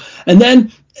that house. And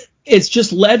then it's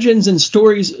just legends and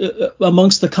stories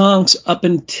amongst the conchs up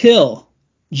until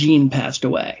Gene passed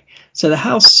away. So the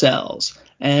house sells,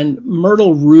 and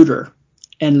Myrtle Reuter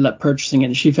ended up purchasing it.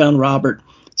 And she found Robert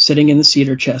sitting in the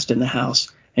cedar chest in the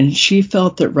house, and she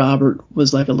felt that Robert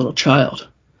was like a little child.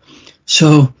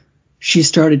 So she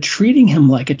started treating him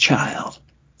like a child.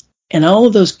 And all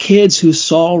of those kids who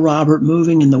saw Robert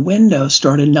moving in the window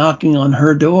started knocking on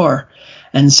her door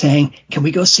and saying, "Can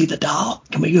we go see the doll?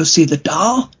 Can we go see the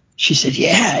doll?" She said,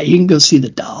 "Yeah, you can go see the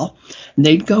doll." And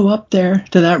they'd go up there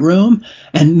to that room,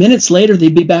 and minutes later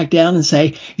they'd be back down and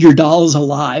say, "Your doll is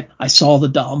alive. I saw the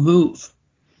doll move."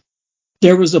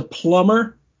 There was a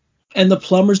plumber, and the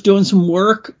plumber's doing some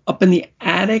work up in the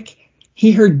attic.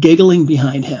 He heard giggling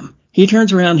behind him. He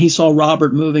turns around, he saw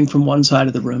Robert moving from one side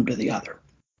of the room to the other.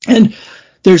 And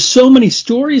there's so many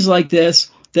stories like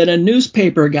this that a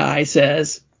newspaper guy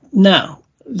says, "No,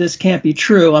 this can't be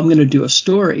true. I'm going to do a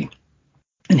story."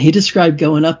 And he described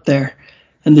going up there,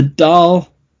 and the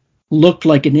doll looked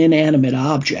like an inanimate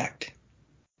object.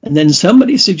 And then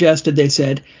somebody suggested, they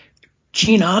said,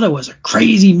 Gene Otto was a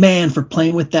crazy man for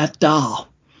playing with that doll.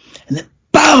 And then,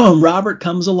 boom, Robert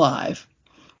comes alive.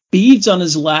 Beads on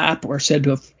his lap are said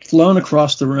to have flown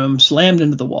across the room, slammed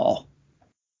into the wall.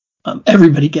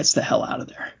 Everybody gets the hell out of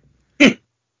there.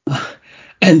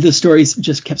 And the stories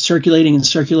just kept circulating and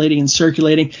circulating and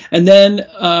circulating. And then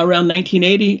around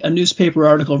 1980, a newspaper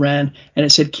article ran, and it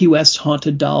said Key West's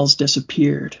haunted dolls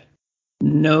disappeared.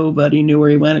 Nobody knew where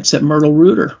he went except Myrtle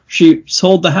Reuter. She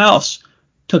sold the house,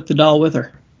 took the doll with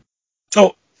her.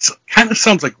 So it kind of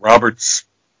sounds like Robert's,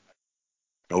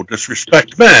 no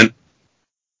disrespect meant,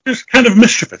 just kind of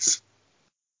mischievous.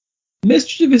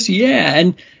 Mischievous, yeah.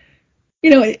 And,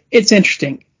 it's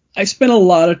interesting. I spent a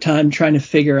lot of time trying to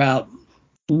figure out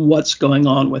what's going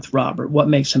on with Robert, what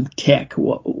makes him tick.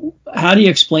 How do you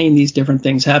explain these different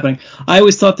things happening? I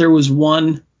always thought there was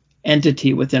one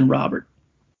entity within Robert.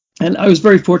 And I was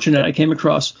very fortunate. I came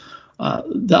across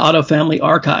the Otto family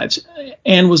archives.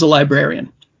 Anne was a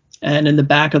librarian. And in the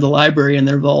back of the library in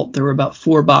their vault, there were about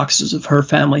 4 boxes of her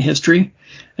family history.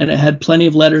 And it had plenty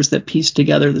of letters that pieced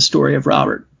together the story of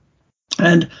Robert.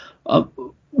 And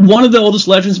one of the oldest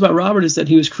legends about Robert is that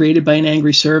he was created by an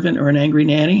angry servant or an angry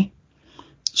nanny.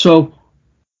 So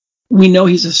we know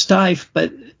he's a Steiff,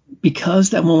 but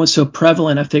because that one was so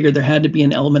prevalent, I figured there had to be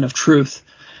an element of truth.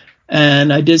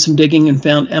 And I did some digging and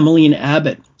found Emmeline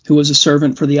Abbott, who was a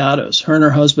servant for the Ottos. Her and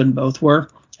her husband both were,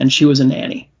 and she was a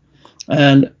nanny.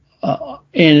 And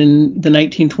in the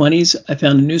 1920s, I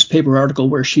found a newspaper article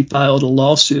where she filed a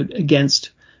lawsuit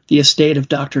against the estate of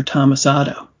Dr. Thomas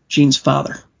Otto, Gene's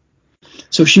father.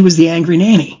 So she was the angry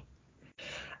nanny.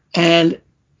 And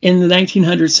in the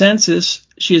 1900 census,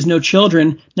 she has no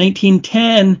children.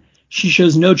 1910, she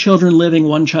shows no children living,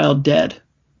 1 child dead.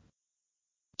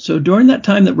 So during that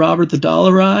time that Robert the doll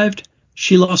arrived,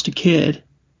 she lost a kid.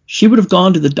 She would have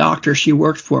gone to the doctor she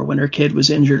worked for when her kid was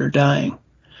injured or dying.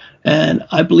 And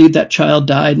I believe that child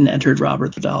died and entered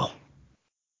Robert the doll.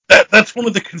 That's one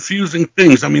of the confusing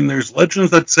things. I mean, there's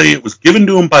legends that say it was given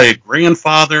to him by a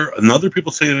grandfather, and other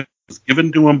people say it was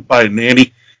given to him by a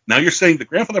nanny. Now you're saying the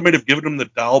grandfather might have given him the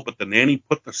doll, but the nanny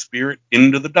put the spirit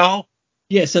into the doll?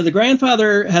 Yeah, so the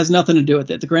grandfather has nothing to do with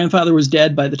it. The grandfather was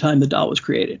dead by the time the doll was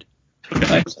created.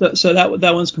 Okay. Right? So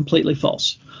that one's completely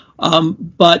false.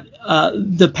 But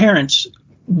the parents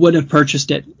would have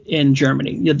purchased it in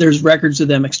Germany. There's records of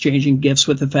them exchanging gifts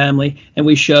with the family, and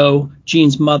we show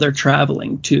Gene's mother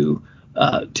traveling to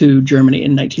Germany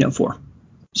in 1904.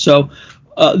 So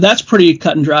that's pretty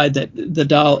cut and dried that the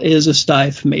doll is a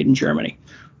Steiff made in Germany.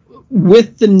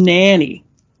 With the nanny,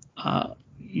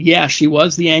 she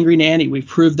was the angry nanny. We've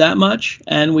proved that much,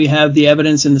 and we have the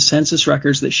evidence in the census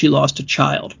records that she lost a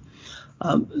child.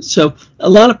 So a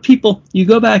lot of people, you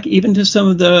go back even to some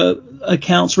of the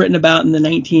accounts written about in the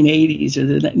 1980s or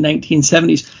the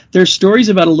 1970s, there's stories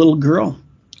about a little girl,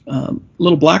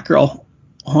 little black girl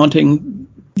haunting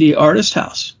the artist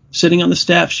house, sitting on the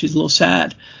steps. She's a little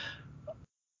sad.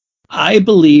 I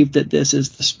believe that this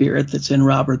is the spirit that's in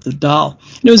Robert the doll.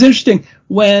 And it was interesting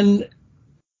when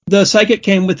the psychic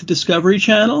came with the Discovery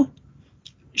Channel,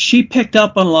 she picked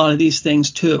up on a lot of these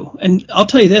things too. And I'll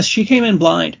tell you this, she came in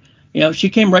blind. She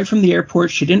came right from the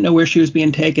airport. She didn't know where she was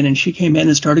being taken, and she came in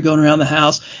and started going around the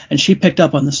house, and she picked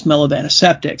up on the smell of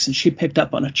antiseptics, and she picked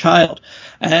up on a child.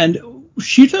 And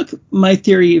she took my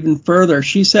theory even further.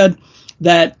 She said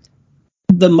that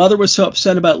the mother was so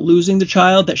upset about losing the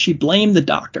child that she blamed the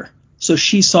doctor. So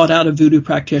she sought out a voodoo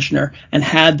practitioner and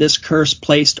had this curse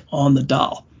placed on the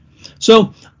doll.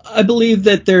 So I believe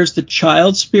that there's the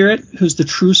child spirit, who's the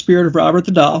true spirit of Robert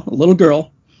the doll, a little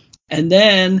girl, and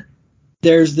then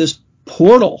there's this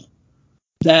portal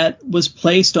that was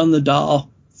placed on the doll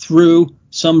through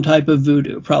some type of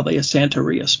voodoo, probably a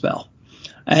Santeria spell.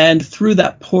 And through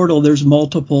that portal, there's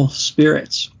multiple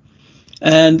spirits.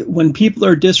 And when people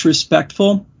are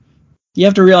disrespectful, you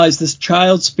have to realize this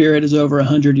child spirit is over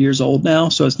 100 years old now,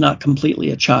 so it's not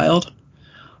completely a child.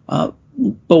 But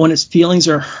when its feelings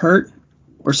are hurt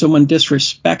or someone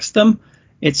disrespects them,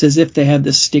 it's as if they have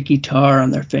this sticky tar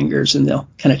on their fingers, and they'll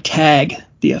kind of tag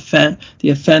the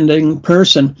offending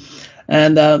person.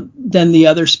 And then the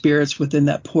other spirits within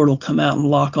that portal come out and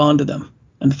lock onto them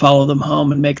and follow them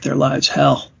home and make their lives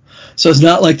hell. So it's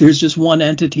not like there's just one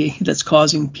entity that's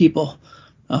causing people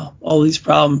all these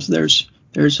problems. There's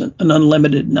an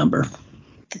unlimited number.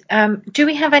 Do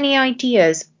we have any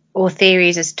ideas or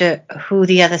theories as to who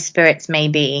the other spirits may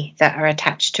be that are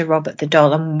attached to Robert the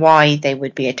doll and why they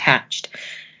would be attached?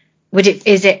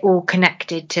 Is it all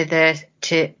connected to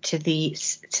the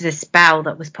spell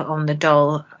that was put on the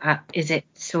doll? Is it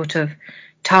sort of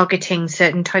targeting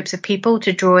certain types of people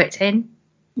to draw it in?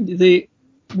 We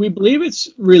believe it's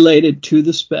related to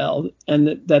the spell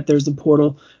and that there's a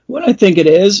portal. What I think it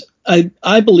is,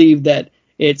 I believe that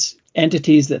it's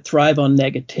entities that thrive on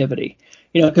negativity.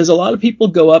 Because a lot of people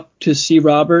go up to see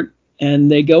Robert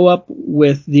and they go up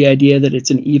with the idea that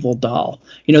it's an evil doll.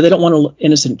 They don't want an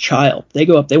innocent child. They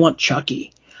go up, they want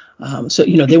Chucky. So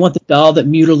they want the doll that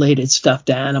mutilated stuffed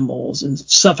animals and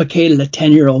suffocated a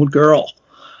 10-year-old girl.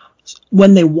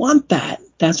 When they want that,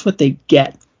 that's what they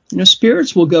get.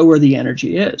 Spirits will go where the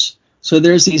energy is. So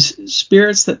there's these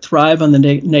spirits that thrive on the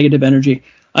negative energy.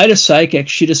 I had a psychic.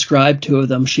 She described two of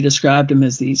them. She described them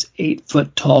as these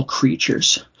 8-foot tall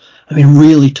creatures. I mean,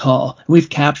 really tall. We've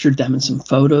captured them in some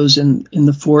photos in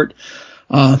the fort.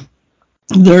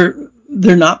 They're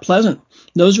not pleasant.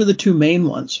 Those are the two main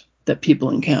ones that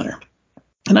people encounter.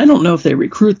 And I don't know if they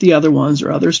recruit the other ones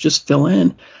or others just fill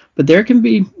in. But there can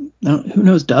be, who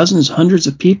knows, dozens, hundreds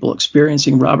of people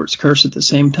experiencing Robert's curse at the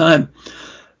same time.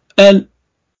 And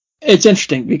it's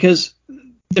interesting because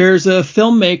there's a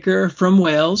filmmaker from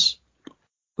Wales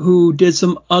who did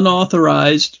some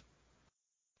unauthorized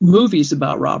movies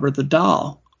about Robert the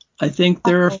Doll. I think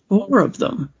there are 4 of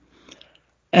them.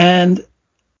 And,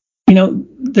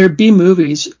 they're B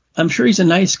movies. I'm sure he's a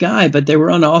nice guy, but they were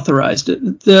unauthorized.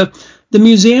 The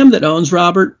museum that owns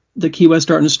Robert, the Key West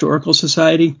Art and Historical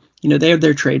Society, they have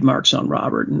their trademarks on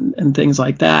Robert and things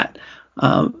like that.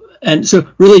 And so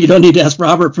really you don't need to ask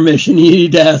Robert permission. You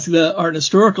need to ask the Art and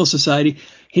Historical Society.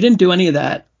 He didn't do any of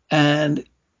that. And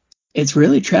it's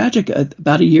really tragic.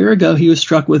 About a year ago, he was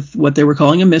struck with what they were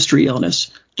calling a mystery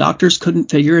illness. Doctors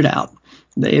couldn't figure it out.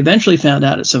 They eventually found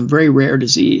out it's some very rare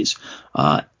disease.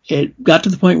 It got to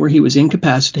the point where he was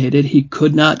incapacitated. He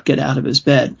could not get out of his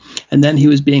bed. And then he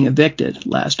was being evicted,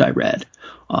 last I read.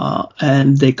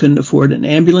 And they couldn't afford an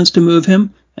ambulance to move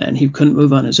him, and he couldn't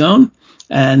move on his own.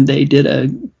 And they did a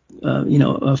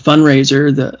fundraiser,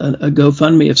 a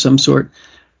GoFundMe of some sort,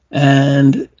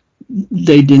 and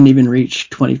they didn't even reach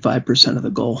 25% of the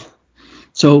goal.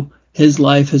 So his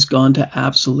life has gone to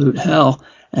absolute hell,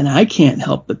 and I can't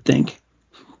help but think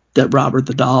that Robert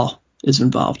the Doll is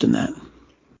involved in that.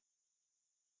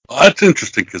 Well, that's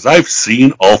interesting because I've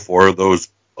seen all 4 of those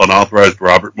unauthorized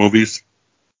Robert movies.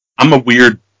 I'm a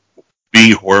weird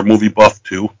B horror movie buff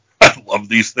too. I love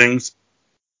these things.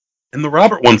 And the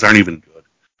Robert ones aren't even good.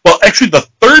 Well, actually, the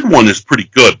 3rd one is pretty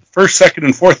good. The 1st, 2nd,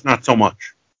 and 4th, not so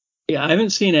much. Yeah, I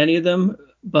haven't seen any of them,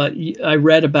 but I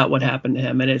read about what happened to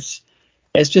him, and it's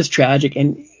just tragic.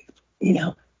 And,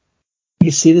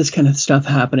 you see this kind of stuff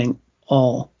happening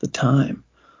all the time.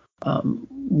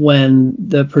 When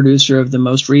the producer of the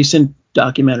most recent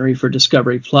documentary for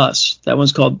Discovery Plus, that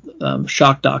one's called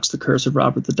Shock Docs, The Curse of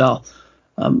Robert the Doll.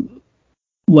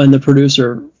 When the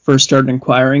producer first started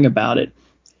inquiring about it,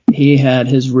 he had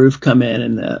his roof come in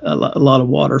and a lot of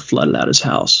water flooded out his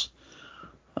house.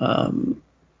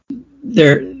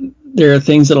 There are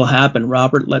things that'll happen.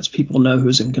 Robert lets people know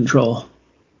who's in control.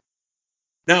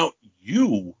 Now,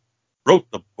 you wrote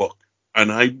the book,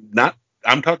 and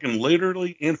I'm talking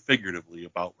literally and figuratively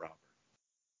about Robert.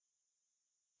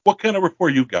 What kind of rapport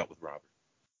you got with Robert?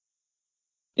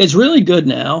 It's really good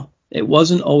now. It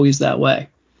wasn't always that way.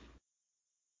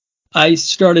 I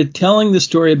started telling the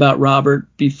story about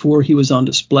Robert before he was on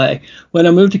display. When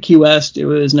I moved to Key West, it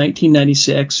was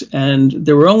 1996, and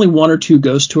there were only 1 or 2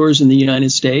 ghost tours in the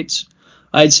United States.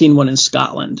 I'd seen one in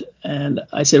Scotland, and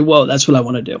I said, whoa, that's what I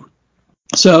want to do.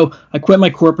 So I quit my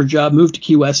corporate job, moved to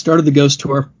Key West, started the ghost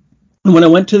tour. And when I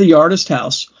went to the artist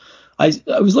house, I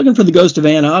was looking for the ghost of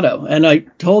Ann Otto, and I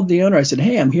told the owner, I said,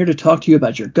 hey, I'm here to talk to you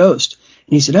about your ghost.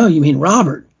 And he said, oh, you mean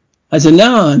Robert? I said,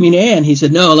 no, I mean Ann. He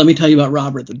said, no, let me tell you about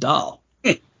Robert the Doll.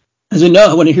 I said, no,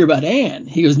 I want to hear about Ann.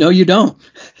 He goes, no, you don't.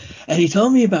 And he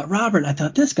told me about Robert, and I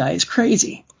thought, this guy is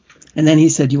crazy. And then he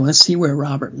said, you want to see where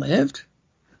Robert lived?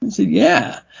 I said,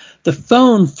 yeah. The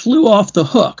phone flew off the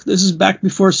hook. This is back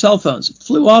before cell phones. It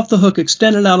flew off the hook,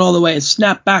 extended out all the way, and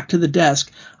snapped back to the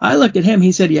desk. I looked at him.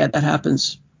 He said, yeah, that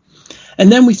happens.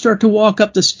 And then we start to walk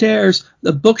up the stairs.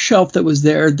 The bookshelf that was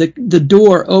there, the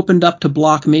door opened up to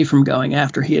block me from going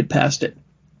after he had passed it.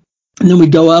 And then we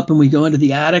go up and we go into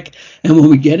the attic. And when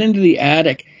we get into the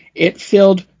attic, it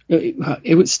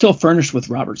was still furnished with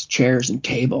Robert's chairs and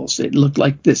tables. It looked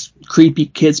like this creepy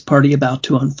kids party about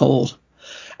to unfold.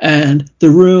 And the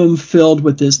room filled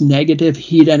with this negative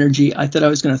heat energy. I thought I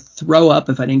was going to throw up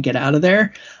if I didn't get out of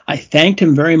there. I thanked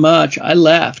him very much. I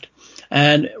left.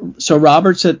 And so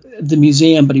Robert's at the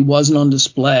museum, but he wasn't on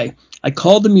display. I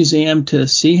called the museum to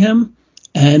see him.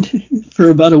 And for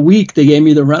about a week, they gave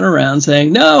me the runaround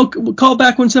saying, no, call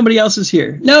back when somebody else is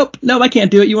here. Nope, I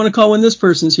can't do it. You want to call when this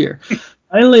person's here.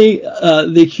 Finally,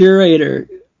 the curator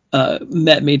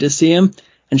met me to see him,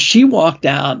 and she walked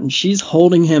out, and she's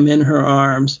holding him in her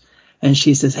arms, and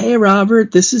she says, "Hey,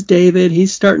 Robert, this is David.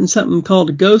 He's starting something called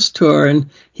a ghost tour, and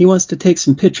he wants to take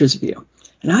some pictures of you."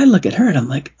 And I look at her, and I'm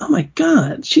like, "Oh my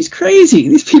God, she's crazy.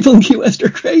 These people in Key West are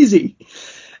crazy."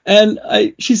 And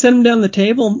she set him down on the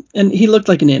table, and he looked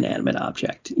like an inanimate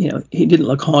object. He didn't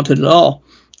look haunted at all.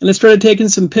 And I started taking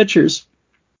some pictures.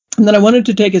 And then I wanted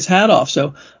to take his hat off,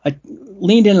 so I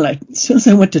leaned in, and as soon as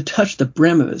I went to touch the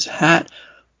brim of his hat,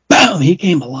 bam, he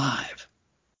came alive.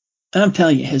 And I'm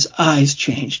telling you, his eyes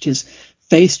changed, his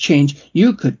face changed.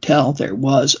 You could tell there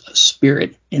was a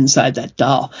spirit inside that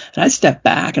doll. And I stepped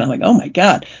back, and I'm like, oh my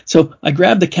God. So I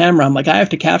grabbed the camera. I'm like, I have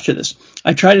to capture this.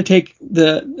 I tried to take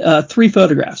the 3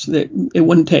 photographs. It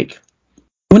wouldn't take.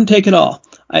 Wouldn't take at all.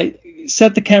 I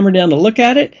set the camera down to look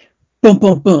at it. Boom,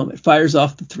 boom, boom. It fires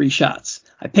off the 3 shots.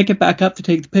 I pick it back up to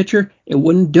take the picture. It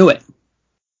wouldn't do it.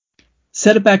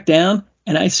 Set it back down,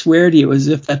 and I swear to you, it was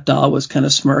as if that doll was kind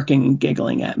of smirking and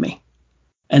giggling at me.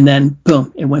 And then,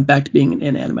 boom, it went back to being an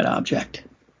inanimate object.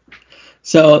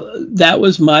 So that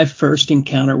was my first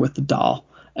encounter with the doll.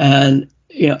 And,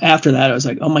 after that, I was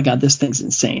like, oh my God, this thing's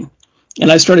insane.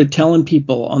 And I started telling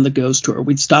people on the ghost tour,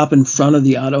 we'd stop in front of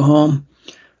the auto home.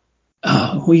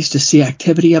 We used to see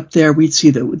activity up there. We'd see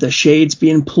the shades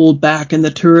being pulled back in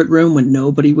the turret room when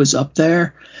nobody was up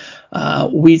there.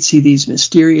 We'd see these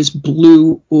mysterious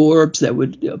blue orbs that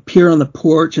would appear on the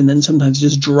porch and then sometimes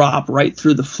just drop right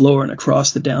through the floor and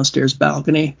across the downstairs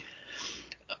balcony.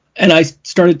 And I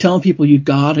started telling people, you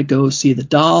got to go see the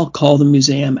doll, call the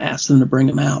museum, ask them to bring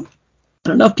him out.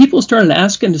 And enough people started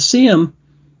asking to see him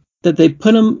that they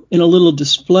put him in a little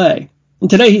display. And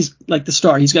today he's like the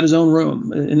star. He's got his own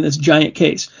room in this giant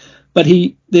case. But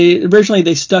originally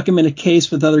they stuck him in a case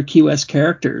with other Key West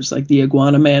characters like the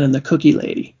Iguana Man and the Cookie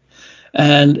Lady.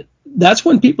 And that's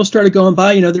when people started going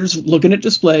by, they're just looking at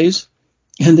displays,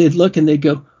 and they'd look and they'd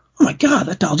go, oh my God,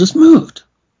 that doll just moved.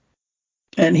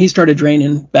 And he started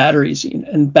draining batteries.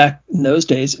 And back in those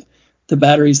days, the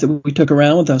batteries that we took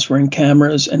around with us were in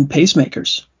cameras and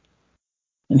pacemakers.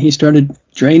 And he started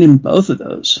draining both of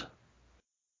those.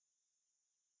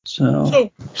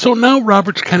 So now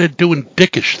Robert's kind of doing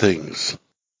dickish things.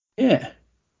 Yeah.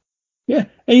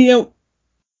 And,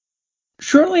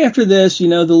 shortly after this, the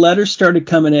letters started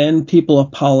coming in, people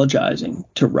apologizing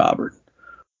to Robert.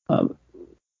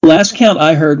 Last count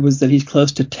I heard was that he's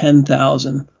close to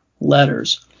 10,000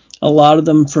 letters, a lot of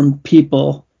them from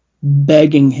people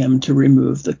begging him to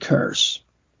remove the curse.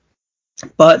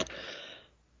 But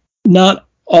not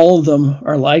all of them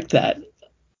are like that.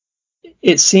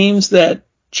 It seems that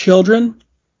children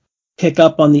pick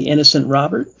up on the innocent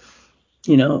Robert.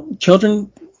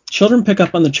 Children pick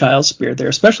up on the child spirit there,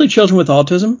 especially children with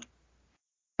autism.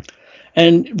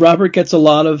 And Robert gets a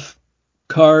lot of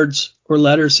cards or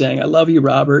letters saying, I love you,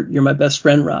 Robert. You're my best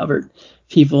friend, Robert.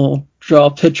 People draw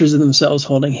pictures of themselves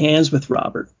holding hands with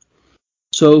Robert.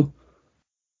 So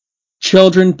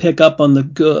children pick up on the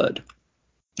good.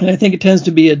 And I think it tends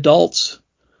to be adults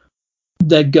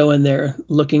that go in there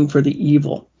looking for the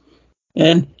evil.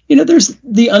 And, there's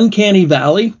the uncanny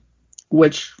valley,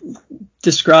 which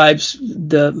describes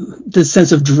the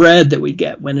sense of dread that we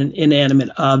get when an inanimate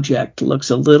object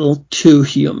looks a little too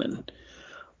human.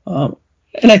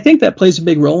 And I think that plays a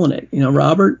big role in it.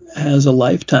 Robert has a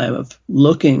lifetime of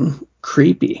looking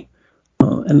creepy.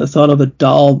 And the thought of a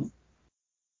doll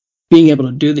being able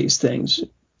to do these things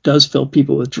does fill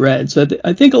people with dread. So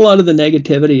I think a lot of the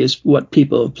negativity is what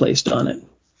people have placed on it.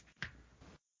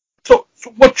 So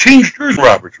what changed yours and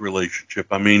Robert's relationship?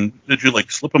 I mean, did you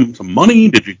slip him some money?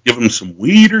 Did you give him some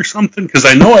weed or something? Because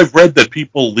I know I've read that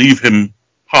people leave him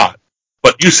hot.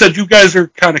 But you said you guys are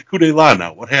kind of coup de-la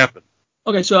now. What happened?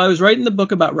 Okay, so I was writing the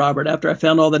book about Robert after I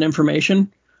found all that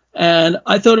information, and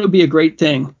I thought it would be a great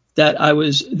thing that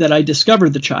I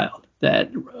discovered the child, that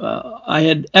I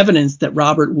had evidence that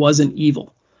Robert wasn't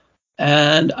evil.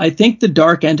 And I think the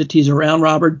dark entities around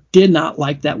Robert did not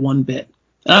like that one bit.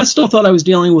 And I still thought I was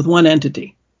dealing with one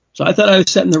entity. So I thought I was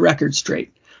setting the record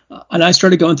straight. And I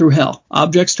started going through hell.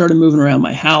 Objects started moving around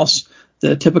my house,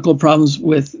 the typical problems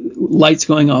with lights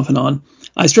going off and on.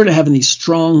 I started having these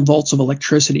strong bolts of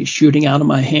electricity shooting out of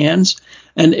my hands.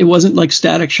 And it wasn't like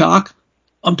static shock.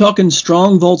 I'm talking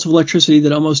strong bolts of electricity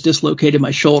that almost dislocated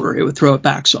my shoulder. It would throw it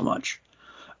back so much.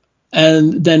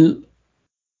 And then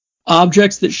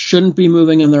objects that shouldn't be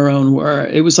moving on their own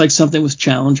it was like something was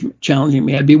challenging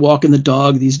me. I'd be walking the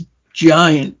dog. These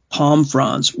giant palm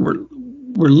fronds were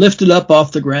lifted up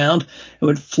off the ground and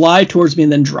would fly towards me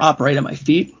and then drop right at my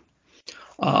feet.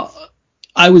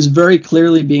 I was very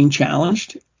clearly being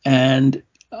challenged and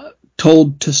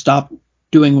told to stop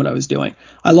doing what I was doing.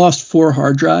 I lost 4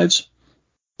 hard drives.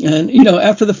 And,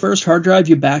 after the first hard drive,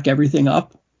 you back everything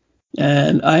up.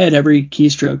 And I had every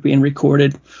keystroke being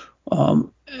recorded.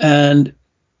 And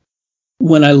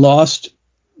when I lost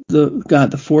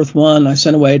the fourth one, I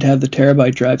sent away to have the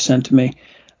terabyte drive sent to me.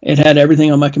 It had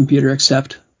everything on my computer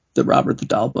except the Robert the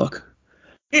Doll book.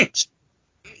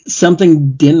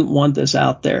 Something didn't want this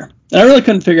out there. And I really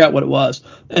couldn't figure out what it was.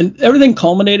 And everything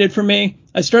culminated for me.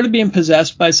 I started being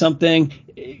possessed by something.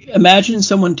 Imagine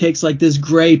someone takes like this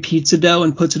gray pizza dough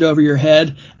and puts it over your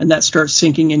head, and that starts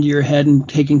sinking into your head and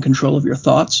taking control of your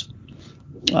thoughts.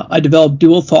 I developed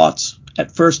dual thoughts.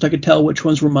 At first, I could tell which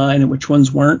ones were mine and which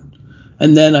ones weren't.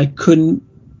 And then I couldn't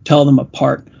tell them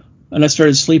apart. And I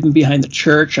started sleeping behind the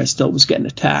church. I still was getting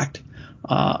attacked.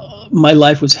 My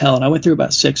life was hell, and I went through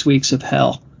about 6 weeks of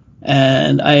hell.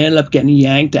 And I ended up getting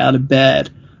yanked out of bed.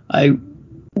 I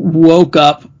woke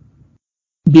up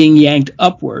being yanked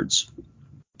upwards,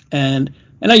 and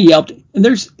I yelped. And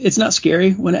it's not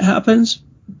scary when it happens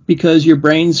because your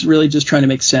brain's really just trying to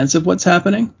make sense of what's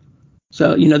happening.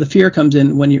 So the fear comes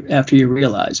in after you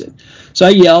realize it. So I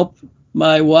yelp.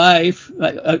 My wife,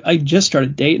 I just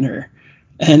started dating her,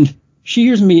 and she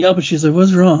hears me yelp, and she's like,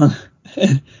 "What's wrong?"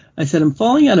 And I said, "I'm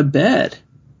falling out of bed."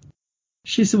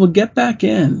 She said, "Well, get back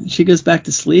in." She goes back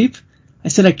to sleep. I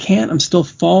said, "I can't. I'm still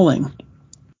falling."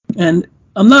 And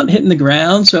I'm not hitting the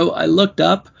ground, so I looked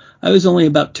up. I was only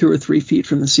about 2 or 3 feet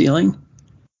from the ceiling,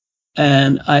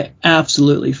 and I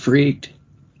absolutely freaked.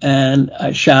 And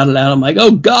I shouted out, I'm like,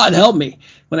 "Oh, God, help me."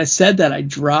 When I said that, I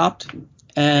dropped,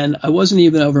 and I wasn't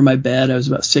even over my bed. I was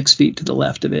about 6 feet to the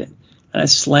left of it. And I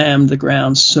slammed the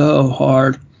ground so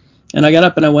hard. And I got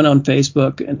up and I went on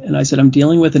Facebook, and I said, "I'm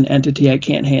dealing with an entity I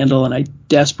can't handle, and I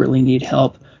desperately need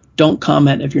help. Don't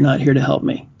comment if you're not here to help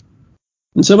me."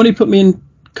 And somebody put me in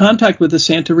contact with the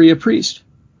Santeria priest.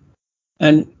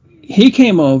 And he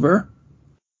came over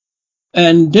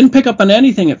and didn't pick up on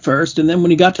anything at first. And then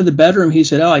when he got to the bedroom, he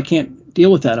said, "Oh, I can't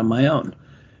deal with that on my own."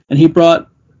 And he brought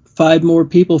 5 more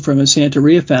people from his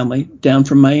Santeria family down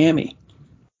from Miami.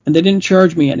 And they didn't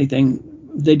charge me anything.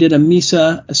 They did a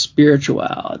misa espiritual.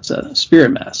 It's a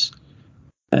spirit mass.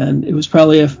 And it was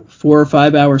probably a 4 or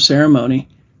 5 hour ceremony.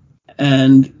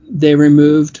 And they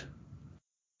removed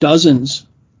dozens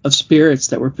of spirits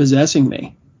that were possessing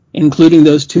me, including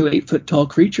those 2 8-foot tall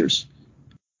creatures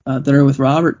that are with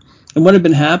Robert. And what had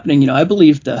been happening, I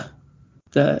believed the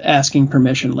asking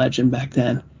permission legend back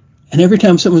then. And every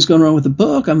time something was going wrong with the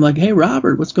book, I'm like, "Hey,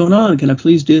 Robert, what's going on? Can I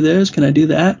please do this? Can I do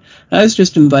that?" I was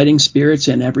just inviting spirits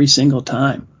in every single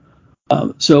time.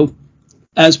 So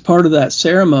as part of that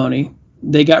ceremony,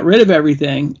 they got rid of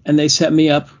everything, and they set me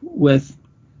up with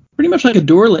pretty much like a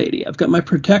door lady. I've got my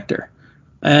protector.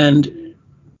 And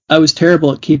I was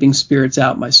terrible at keeping spirits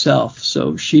out myself,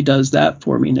 so she does that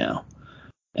for me now.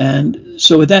 And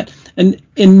so with that, and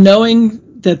in knowing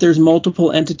that there's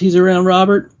multiple entities around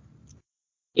Robert,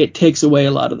 it takes away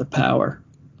a lot of the power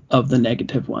of the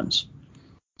negative ones.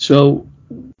 So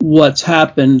what's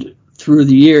happened through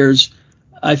the years,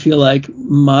 I feel like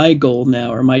my goal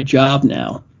now, or my job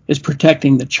now, is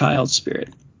protecting the child spirit.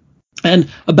 And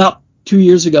about 2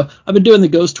 years ago, I've been doing the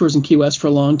ghost tours in Key West for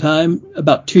a long time.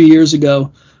 About 2 years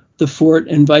ago, the fort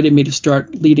invited me to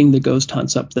start leading the ghost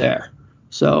hunts up there.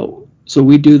 So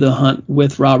we do the hunt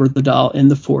with Robert the Doll in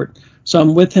the fort. So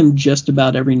I'm with him just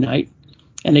about every night.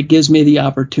 And it gives me the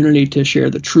opportunity to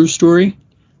share the true story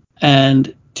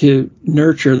and to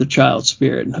nurture the child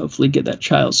spirit and hopefully get that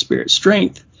child spirit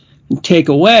strength and take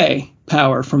away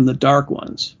power from the dark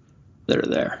ones that are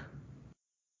there.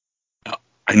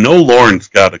 I know Lauren's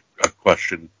got a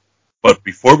question, but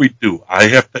before we do, I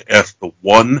have to ask the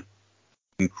one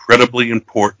incredibly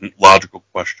important logical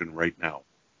question right now.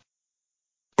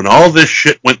 When all this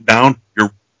shit went down,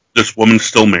 this woman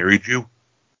still married you?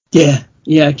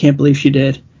 Yeah, I can't believe she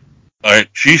did. All right,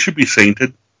 she should be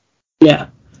sainted. Yeah,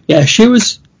 she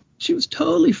was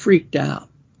totally freaked out.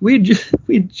 We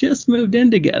just moved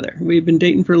in together. We'd been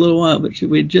dating for a little while, but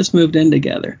we had just moved in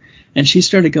together, and she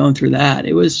started going through that.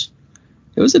 It was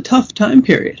a tough time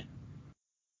period.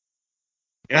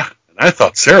 Yeah, and I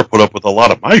thought Sarah put up with a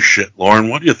lot of my shit, Lauren.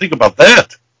 What do you think about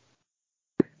that?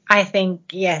 I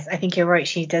think you're right.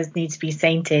 She does need to be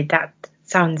sainted. That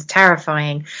sounds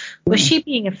terrifying. Was she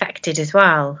being affected as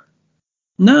well?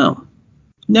 No,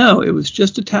 it was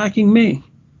just attacking me.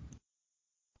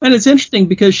 And it's interesting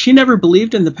because she never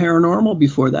believed in the paranormal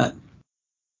before that.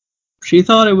 She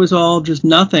thought it was all just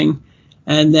nothing.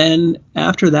 And then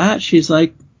after that, she's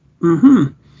like,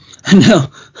 And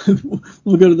now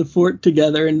we'll go to the fort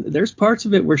together. And there's parts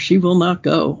of it where she will not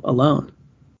go alone.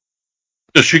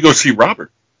 Does she go see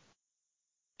Robert?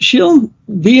 she'll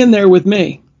be in there with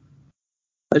me,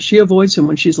 but she avoids him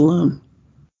when she's alone.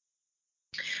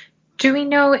 Do we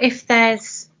know if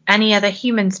there's any other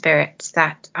human spirits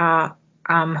that are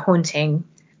haunting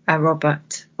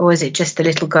Robert, or is it just the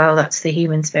little girl that's the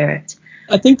human spirit?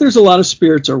 I think there's a lot of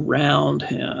spirits around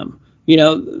him.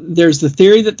 There's the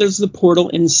theory that there's the portal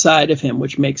inside of him,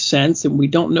 which makes sense, and we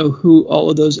don't know who all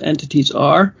of those entities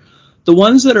are. The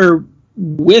ones that are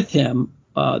with him,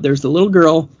 there's the little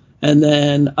girl, and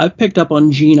then I've picked up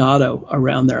on Gene Otto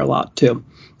around there a lot too.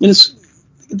 And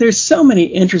there's so many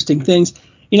interesting things.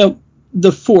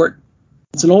 The fort,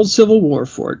 it's an old Civil War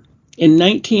fort. In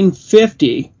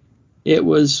 1950, it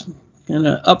was kind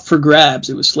of up for grabs.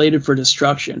 It was slated for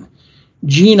destruction.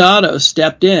 Gene Otto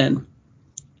stepped in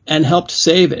and helped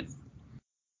save it,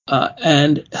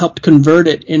 and helped convert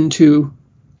it into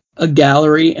a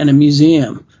gallery and a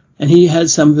museum. And he had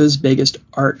some of his biggest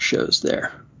art shows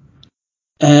there.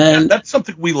 And that's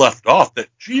something we left off, that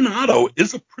Gene Otto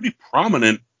is a pretty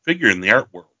prominent figure in the art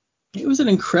world. He was an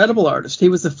incredible artist. He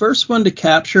was the first one to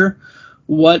capture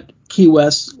what Key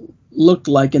West looked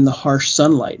like in the harsh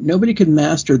sunlight. Nobody could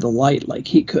master the light like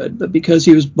he could, but because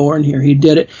he was born here, he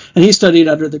did it. And he studied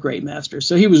under the great masters.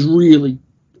 So he was really,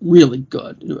 really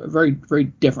good, very, very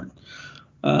different.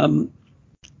 And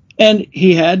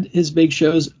he had his big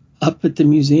shows up at the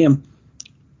museum.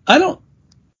 I don't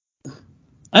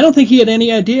think he had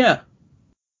any idea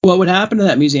what would happen to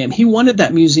that museum. He wanted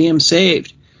that museum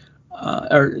saved.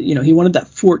 He wanted that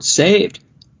fort saved,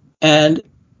 and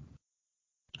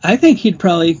I think he's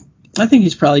probably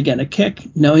getting a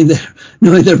kick knowing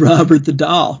that Robert the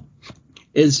Doll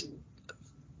is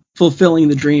fulfilling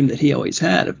the dream that he always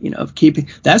had of keeping.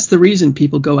 That's the reason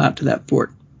people go out to that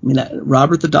fort. I mean,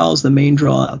 Robert the Doll is the main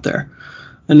draw out there,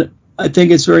 and I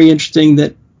think it's very interesting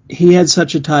that he had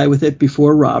such a tie with it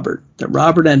before Robert, that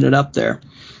Robert ended up there,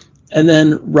 and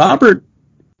then Robert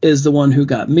is the one who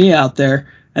got me out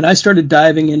there. And I started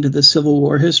diving into the Civil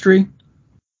War history.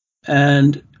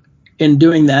 And in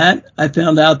doing that, I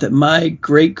found out that my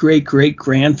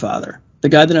great-great-great-grandfather, the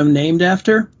guy that I'm named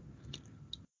after,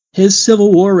 his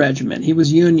Civil War regiment, he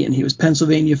was Union. He was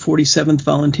Pennsylvania 47th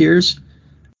Volunteers.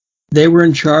 They were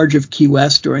in charge of Key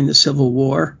West during the Civil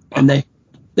War. And they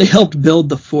helped build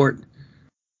the fort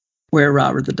where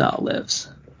Robert the Doll lives.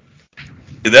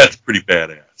 Yeah, that's pretty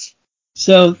badass.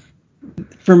 So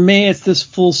for me, it's this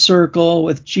full circle.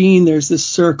 With Gene, there's this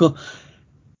circle.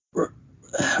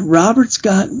 Robert's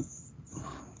got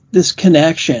this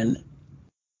connection,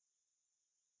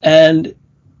 and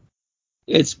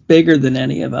it's bigger than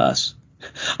any of us.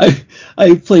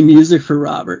 I play music for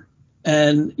Robert,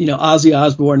 and Ozzy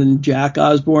Osbourne and Jack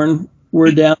Osbourne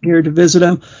were down here to visit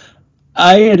him.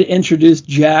 I had introduced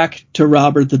Jack to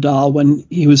Robert the Doll when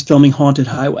he was filming Haunted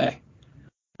Highway.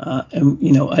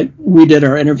 We did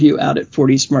our interview out at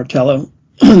Fort East Martello,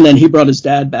 and then he brought his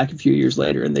dad back a few years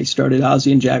later, and they started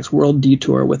Ozzy and Jack's World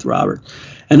Detour with Robert.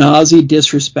 And Ozzy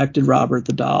disrespected Robert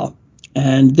the Doll,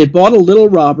 and they bought a little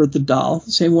Robert the Doll,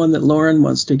 the same one that Lauren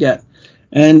wants to get,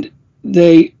 and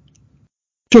they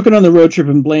took it on the road trip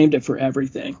and blamed it for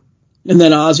everything. And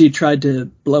then Ozzy tried to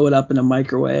blow it up in a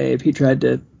microwave. He tried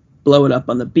to blow it up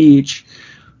on the beach,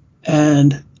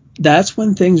 and that's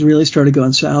when things really started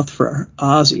going south for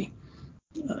Ozzy.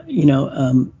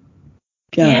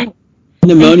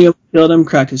 Pneumonia killed him,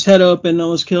 cracked his head open,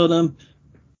 almost killed him.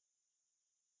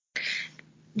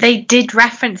 They did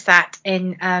reference that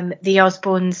in the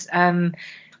Osbournes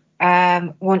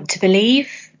Want to Believe.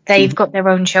 They've got their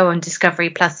own show on Discovery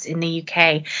Plus in the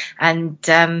UK, and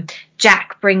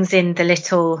Jack brings in the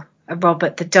little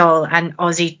Robert the Doll, and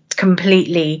Ozzy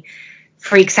completely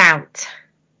freaks out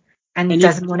and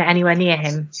doesn't want it anywhere near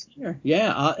him.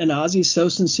 Yeah, and Ozzy's so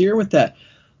sincere with that.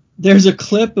 There's a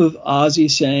clip of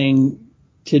Ozzy saying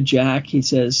to Jack, he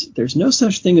says, "There's no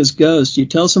such thing as ghosts. You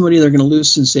tell somebody they're going to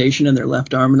lose sensation in their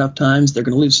left arm enough times, they're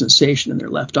going to lose sensation in their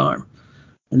left arm."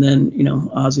 And then,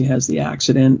 Ozzy has the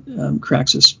accident,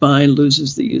 cracks his spine,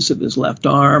 loses the use of his left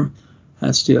arm,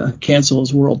 has to cancel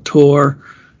his world tour.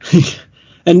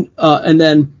 and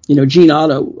then, Gene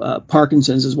Otto,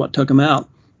 Parkinson's is what took him out.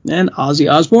 And Ozzy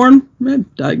Osbourne,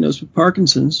 diagnosed with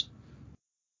Parkinson's.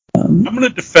 I'm going to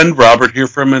defend Robert here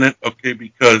for a minute, okay,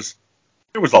 because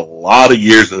there was a lot of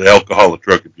years of alcohol and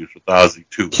drug abuse with Ozzy,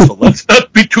 too. So let's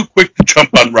not be too quick to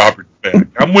jump on Robert's back.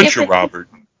 I'm with you, Robert.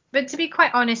 But to be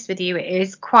quite honest with you, it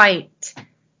is quite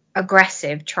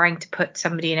aggressive trying to put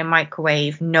somebody in a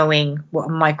microwave, knowing what a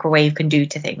microwave can do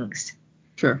to things.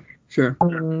 Sure.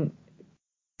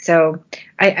 So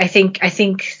I think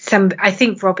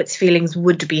Robert's feelings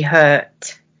would be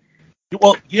hurt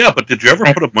Well, yeah, but did you ever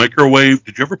put a microwave?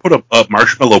 Did you ever put a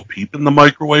marshmallow peep in the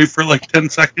microwave for like 10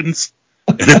 seconds,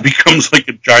 and it becomes like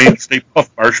a giant Stay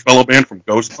Puft Marshmallow Man from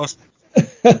Ghostbusters?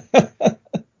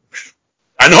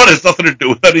 I know it has nothing to do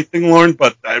with anything, Lauren,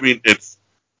 but I mean it's.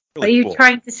 Are Really you cool.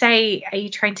 trying to say? Are you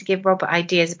trying to give Robert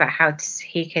ideas about how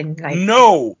he can like?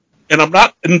 No, and I'm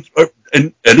not.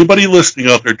 And anybody listening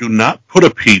out there, do not put a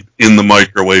peep in the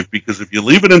microwave, because if you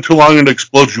leave it in too long and it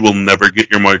explodes, you will never get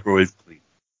your microwave clean.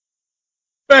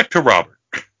 Back to Robert.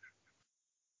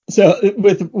 So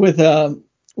with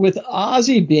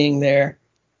Ozzy being there,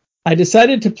 I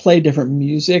decided to play different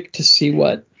music to see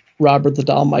what Robert the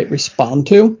Doll might respond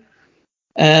to,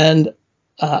 and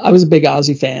I was a big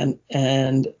Ozzy fan,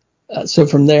 and so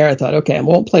from there I thought, okay, I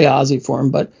won't play Ozzy for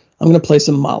him, but I'm going to play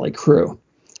some Motley Crue.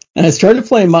 And I started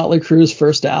playing Motley Crue's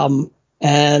first album,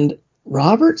 and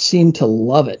Robert seemed to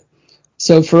love it.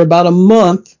 So for about a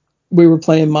month, we were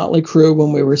playing Motley Crue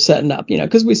when we were setting up,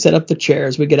 because we set up the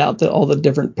chairs, we get out all the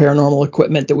different paranormal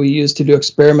equipment that we use to do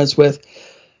experiments with.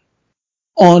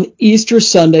 On Easter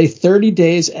Sunday, 30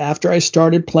 days after I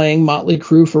started playing Motley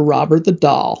Crue for Robert the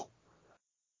Doll,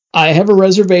 I have a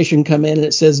reservation come in and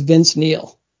it says Vince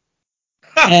Neil.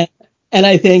 And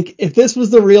I think if this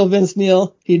was the real Vince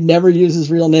Neil, he'd never use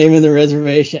his real name in the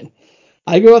reservation.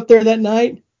 I go up there that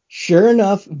night. Sure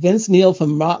enough, Vince Neil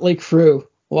from Motley Crue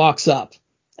walks up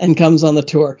and comes on the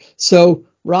tour. So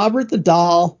Robert the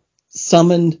Doll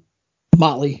summoned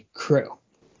Motley Crue.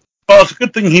 Well, it's a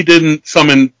good thing he didn't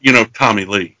summon, Tommy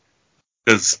Lee,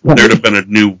 because there'd have been a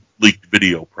new leaked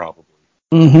video probably.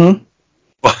 Mm-hmm.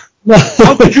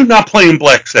 How could you not play in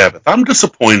Black Sabbath? I'm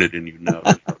disappointed in you now.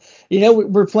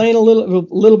 We're playing a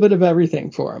little bit of everything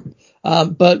for him.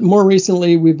 But more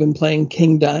recently, we've been playing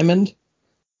King Diamond.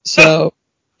 So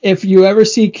if you ever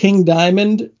see King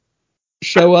Diamond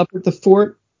show up at the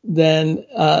fort, then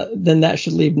that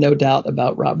should leave no doubt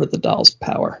about Robert the Doll's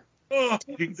power. Oh,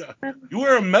 you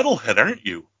are a metalhead, aren't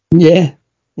you? Yeah.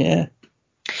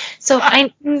 So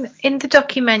in the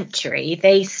documentary,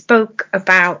 they spoke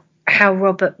about how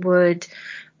Robert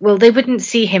they wouldn't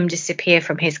see him disappear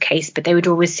from his case, but they would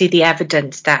always see the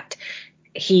evidence that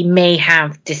he may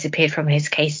have disappeared from his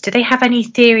case. Do they have any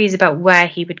theories about where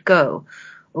he would go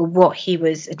or what he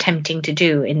was attempting to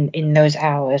do in those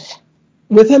hours?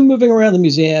 With him moving around the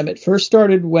museum, it first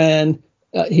started when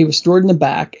he was stored in the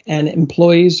back, and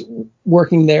employees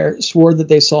working there swore that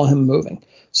they saw him moving.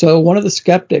 So one of the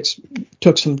skeptics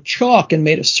took some chalk and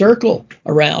made a circle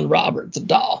around Robert the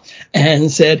Doll and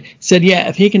said, yeah,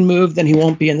 if he can move, then he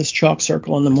won't be in this chalk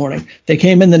circle in the morning. They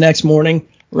came in the next morning.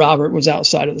 Robert was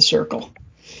outside of the circle.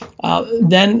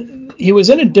 Then he was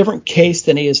in a different case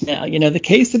than he is now. The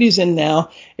case that he's in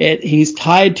now, he's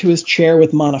tied to his chair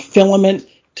with monofilament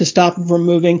to stop him from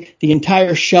moving. The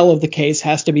entire shell of the case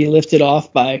has to be lifted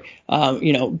off by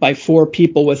 4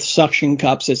 people with suction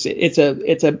cups. It's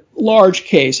a large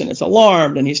case, and it's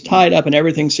alarmed, and he's tied up, and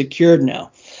everything's secured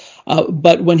now.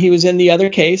 But when he was in the other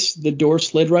case, the door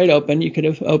slid right open. You could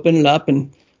have opened it up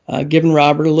and given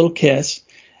Robert a little kiss.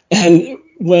 And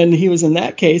when he was in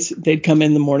that case, they'd come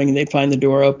in the morning and they'd find the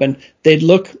door open. They'd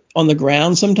look on the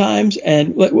ground sometimes,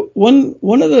 and one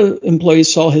of the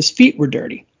employees saw his feet were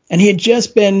dirty. And he had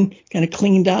just been kind of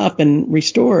cleaned up and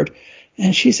restored.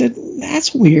 And she said,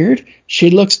 that's weird. She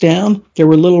looks down. There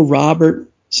were little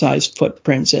Robert-sized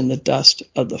footprints in the dust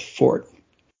of the fort.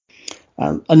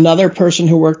 Another person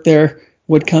who worked there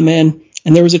would come in,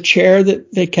 and there was a chair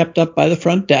that they kept up by the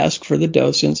front desk for the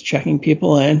docents checking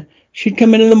people in. She'd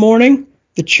come in the morning.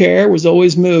 The chair was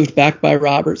always moved back by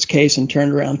Robert's case and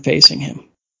turned around facing him.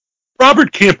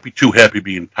 Robert can't be too happy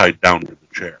being tied down to the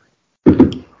chair.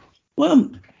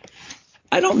 Well,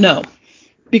 I don't know,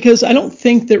 because I don't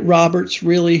think that Robert's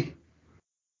really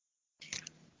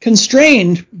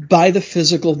constrained by the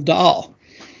physical doll.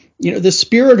 The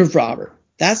spirit of Robert,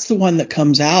 that's the one that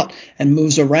comes out and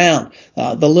moves around.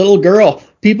 The little girl,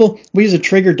 we use a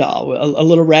trigger doll, a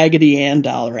little Raggedy Ann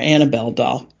doll or Annabelle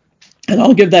doll. And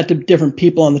I'll give that to different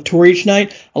people on the tour each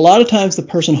night. A lot of times the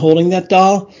person holding that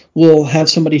doll will have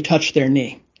somebody touch their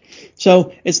knee.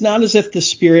 So it's not as if the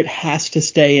spirit has to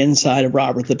stay inside of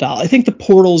Robert the Doll. I think the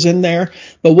portal's in there,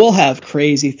 but we'll have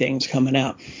crazy things coming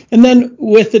out. And then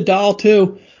with the doll,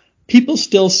 too, people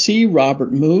still see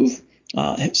Robert move.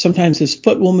 Sometimes his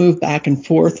foot will move back and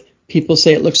forth. People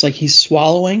say it looks like he's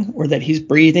swallowing or that he's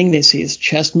breathing. They see his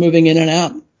chest moving in and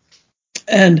out.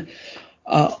 And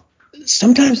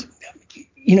sometimes,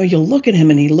 you'll look at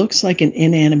him and he looks like an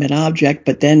inanimate object,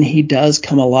 but then he does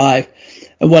come alive.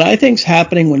 And what I think is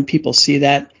happening when people see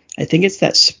that, I think it's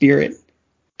that spirit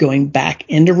going back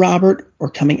into Robert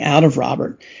or coming out of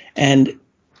Robert. And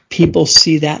people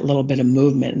see that little bit of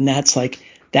movement, and that's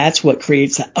what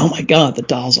creates that. Oh my God, the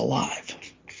doll's alive.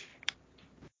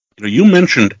 You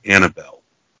mentioned Annabelle,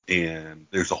 and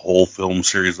there's a whole film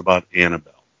series about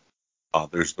Annabelle.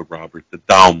 There's the Robert the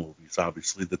Doll movies,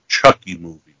 obviously the Chucky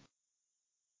movie.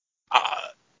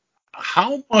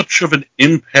 How much of an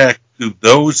impact do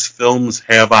those films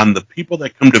have on the people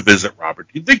that come to visit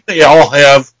Robert? Do you think they all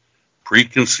have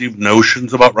preconceived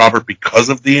notions about Robert because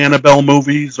of the Annabelle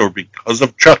movies or because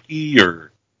of Chucky?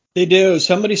 Or They do.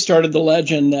 Somebody started the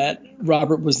legend that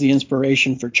Robert was the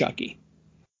inspiration for Chucky,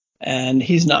 and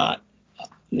he's not.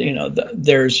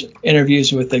 There's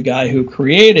interviews with the guy who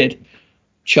created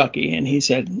Chucky, and he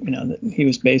said, that he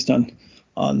was based on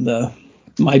the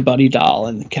My Buddy doll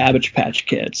and the Cabbage Patch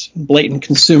Kids, blatant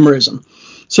consumerism.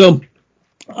 So,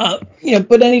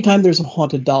 but anytime there's a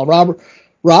haunted doll,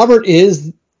 Robert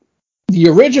is the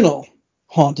original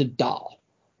haunted doll.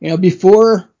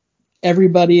 Before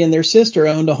everybody and their sister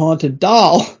owned a haunted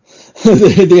doll,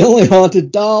 the only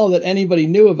haunted doll that anybody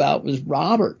knew about was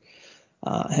Robert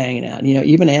hanging out.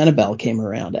 Even Annabelle came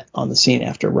around on the scene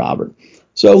after Robert.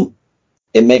 So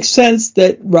it makes sense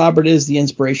that Robert is the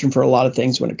inspiration for a lot of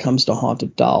things when it comes to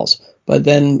haunted dolls. But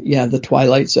then you have the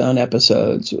Twilight Zone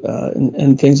episodes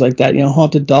and things like that.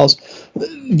 Haunted dolls,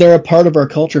 they're a part of our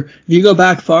culture. If you go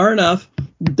back far enough,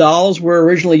 dolls were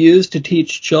originally used to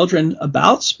teach children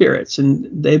about spirits,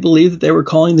 and they believed that they were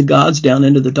calling the gods down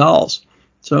into the dolls.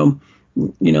 So,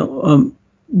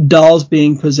 dolls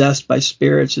being possessed by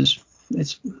spirits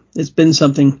it's been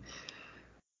something.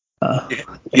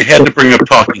 You had to bring up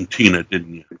Talking Tina,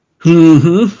 didn't you?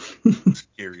 Mm-hmm.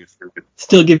 Curious.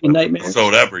 Still give you nightmares.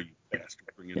 Episode ever, you bastard,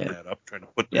 bringing that up, trying to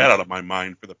put that out of my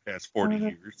mind for the past 40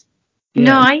 years. Yeah.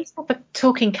 No, I used to have a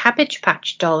talking Cabbage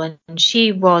Patch doll, and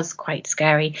she was quite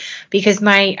scary because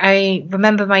I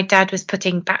remember my dad was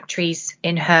putting batteries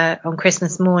in her on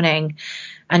Christmas morning,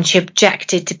 and she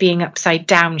objected to being upside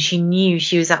down. She knew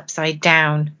she was upside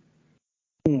down.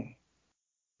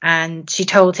 And she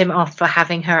told him off for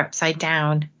having her upside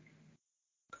down.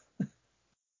 All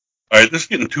right, this is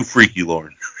getting too freaky,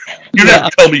 Lauren. You're not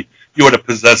to tell me you had a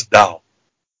possessed doll.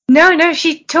 No,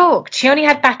 she talked. She only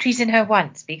had batteries in her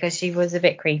once because she was a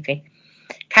bit creepy.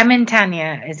 Carmen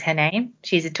Tanya is her name.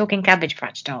 She's a talking Cabbage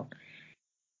Patch doll.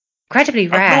 Incredibly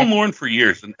rare. I've known Lauren for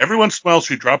years, and every once in a while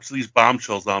she drops these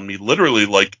bombshells on me, literally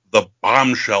like the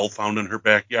bombshell found in her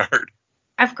backyard.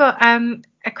 I've got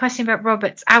a question about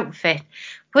Robert's outfit.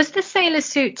 Was the sailor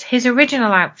suit his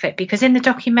original outfit? Because in the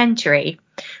documentary,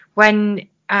 when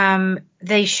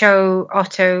they show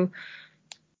Otto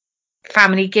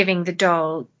family giving the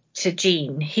doll to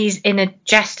Jean, he's in a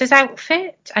jester's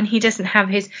outfit, and he doesn't have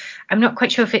his. I'm not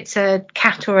quite sure if it's a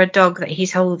cat or a dog that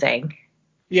he's holding.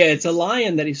 Yeah, it's a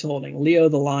lion that he's holding, Leo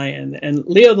the lion. And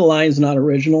Leo the lion's not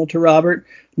original to Robert.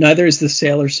 Neither is the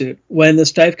sailor suit. When the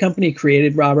Steiff Company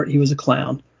created Robert, he was a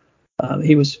clown.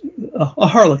 He was a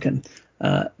harlequin,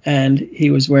 and he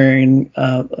was wearing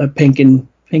a pink and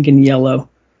yellow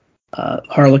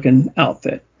harlequin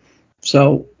outfit.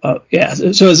 So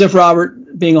so as if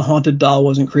Robert being a haunted doll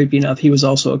wasn't creepy enough, he was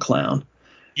also a clown.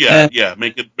 Yeah,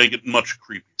 make it much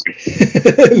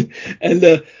creepier. And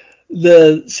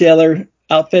the sailor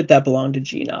outfit that belonged to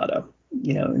Jean Otto,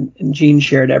 and Jean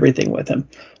shared everything with him,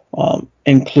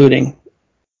 including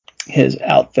his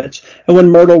outfits. And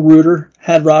when Myrtle Rooter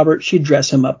had Robert, she'd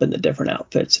dress him up in the different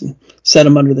outfits and set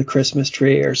him under the Christmas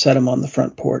tree or set him on the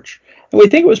front porch. And we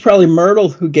think it was probably Myrtle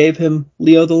who gave him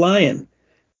Leo the lion.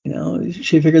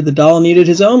 She figured the doll needed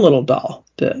his own little doll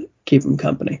to keep him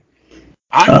company.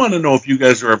 I want to know if you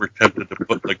guys are ever tempted to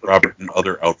put like Robert in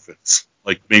other outfits,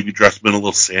 like maybe dress him in a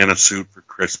little Santa suit for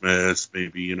Christmas,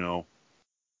 maybe, I don't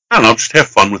know, just have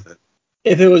fun with it.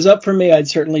 If it was up for me, I'd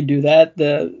certainly do that.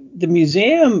 The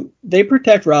museum, they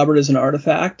protect Robert as an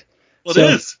artifact. Well,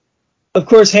 it is. Of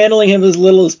course, handling him as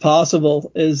little as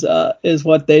possible is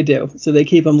what they do. So they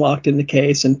keep him locked in the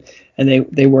case, and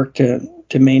they work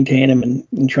to maintain him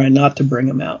and try not to bring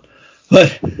him out.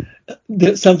 But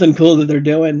something cool that they're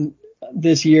doing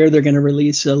this year, they're going to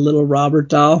release a little Robert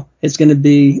doll. It's going to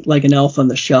be like an elf on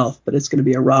the shelf, but it's going to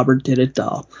be a Robert Did It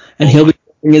doll. And he'll be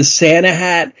wearing his Santa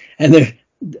hat, and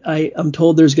I'm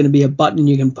told there's going to be a button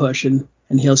you can push, and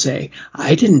he'll say,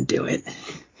 "I didn't do it."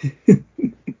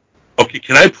 Okay,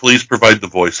 can I please provide the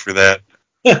voice for that?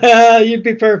 You'd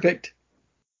be perfect.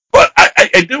 But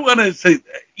I do want to say,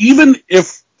 even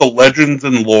if the legends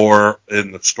and lore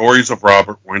and the stories of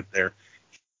Robert weren't there, it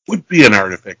would be an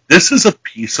artifact. This is a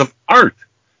piece of art.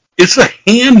 It's a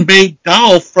handmade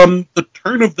doll from the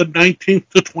turn of the 19th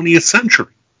to 20th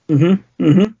century. Mm-hmm.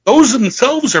 Mm-hmm. Those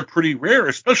themselves are pretty rare,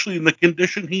 especially in the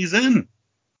condition he's in.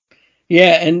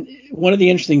 Yeah, and one of the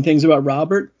interesting things about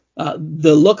Robert,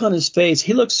 the look on his face,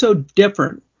 he looks so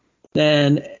different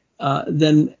than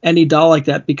any doll like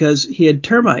that because he had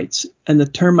termites, and the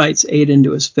termites ate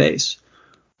into his face.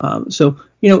 So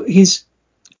he's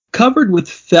covered with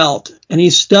felt, and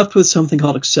he's stuffed with something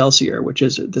called Excelsior, which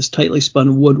is this tightly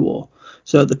spun wood wool.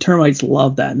 So the termites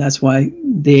love that, and that's why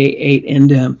they ate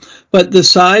into him. But the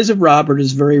size of Robert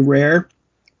is very rare.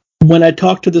 When I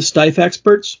talked to the Steiff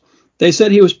experts, they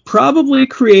said he was probably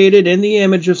created in the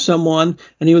image of someone,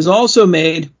 and he was also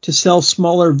made to sell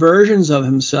smaller versions of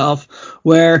himself,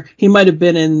 where he might have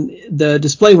been in the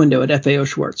display window at FAO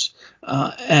Schwartz.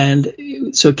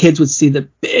 And so kids would see the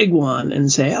big one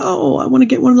and say, oh, I want to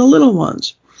get one of the little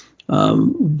ones.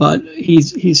 But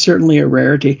he's certainly a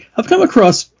rarity. I've come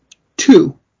across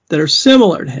two that are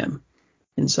similar to him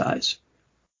in size.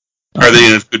 Are they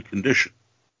in as good condition?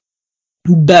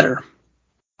 Better.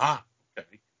 Ah,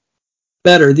 okay.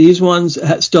 Better. These ones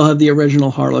still have the original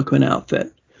Harlequin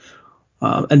outfit.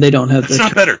 And they don't have That's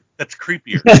not better. That's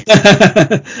creepier.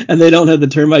 And they don't have the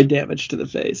termite damage to the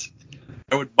face.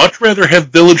 I would much rather have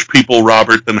Village People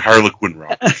Robert than Harlequin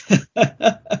Robert.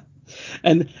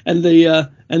 and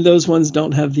those ones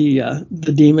don't have the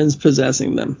demons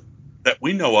possessing them. That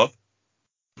we know of.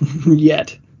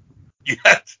 Yet.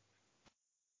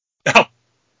 Now,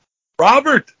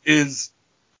 Robert's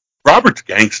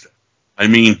gangsta. I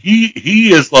mean,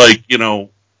 he is like,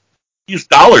 he's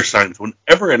dollar signs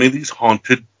whenever any of these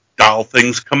haunted doll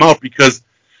things come out, because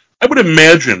I would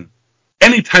imagine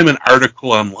anytime an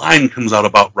article online comes out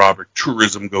about Robert,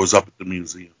 tourism goes up at the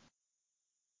museum.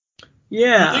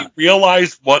 Yeah. Do they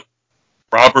realize what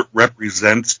Robert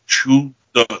represents to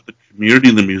the community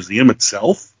and the museum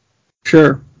itself?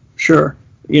 Sure.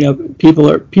 People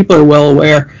are well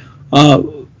aware.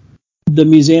 The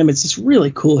museum, it's this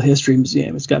really cool history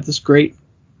museum. It's got this great,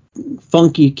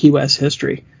 funky Key West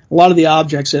history. A lot of the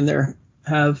objects in there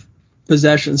have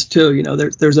possessions too.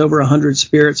 There's over 100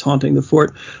 spirits haunting the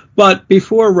fort. But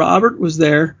before Robert was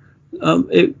there,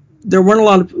 there weren't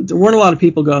a lot of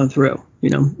people going through.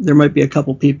 There might be a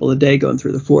couple people a day going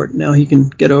through the fort. Now he can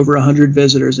get over 100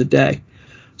 visitors a day.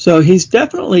 So he's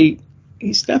definitely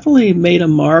made a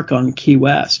mark on Key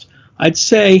West. I'd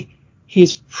say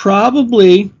he's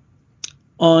probably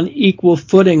on equal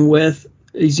footing with,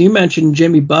 as you mentioned,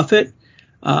 Jimmy Buffett.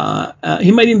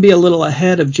 He might even be a little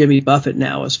ahead of Jimmy Buffett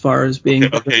now as far as being...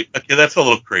 Okay, that's a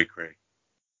little cray-cray.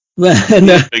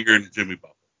 And, bigger than Jimmy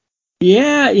Buffett.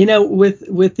 Yeah,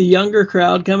 with the younger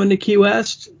crowd coming to Key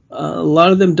West, a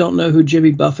lot of them don't know who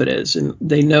Jimmy Buffett is, and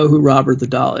they know who Robert the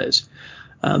Doll is.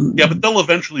 But they'll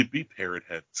eventually be parrot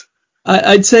heads.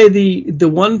 I'd say the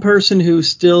one person who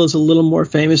still is a little more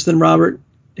famous than Robert,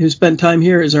 who spent time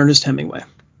here, is Ernest Hemingway.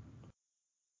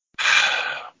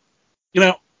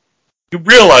 You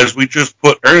realize we just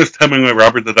put Ernest Hemingway,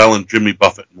 Robert the Doll, and Jimmy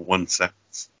Buffett in one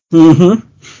sentence. Mm-hmm.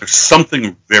 There's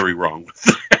something very wrong with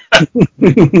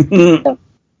that.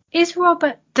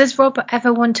 Does Robert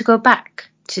ever want to go back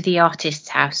to the artist's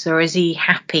house, or is he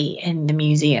happy in the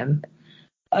museum?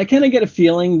 I kind of get a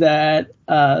feeling that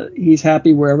he's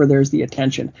happy wherever there's the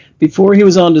attention. Before he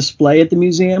was on display at the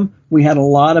museum, we had a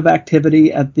lot of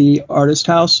activity at the artist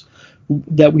house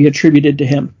that we attributed to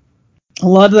him. A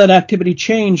lot of that activity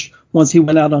changed once he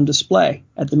went out on display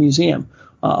at the museum.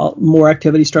 More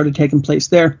activity started taking place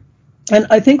there. And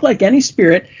I think, like any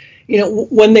spirit,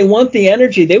 when they want the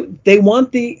energy, they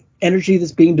want the energy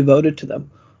that's being devoted to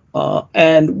them.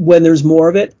 And when there's more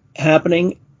of it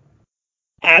happening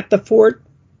at the fort,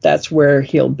 that's where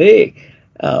he'll be,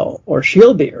 or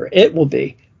she'll be, or it will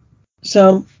be.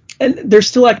 So, and there's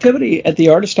still activity at the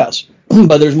artist house,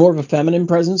 but there's more of a feminine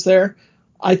presence there.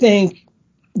 I think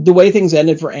the way things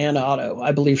ended for Ann Otto,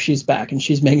 I believe she's back, and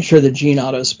she's making sure that Jean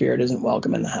Otto's spirit isn't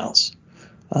welcome in the house.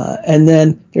 And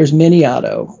then there's Minnie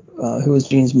Otto, who was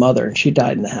Jean's mother, and she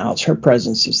died in the house. Her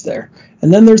presence is there.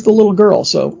 And then there's the little girl.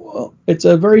 So it's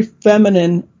a very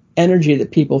feminine energy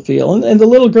that people feel. And the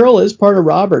little girl is part of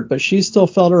Robert, but she's still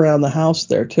felt around the house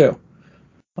there, too.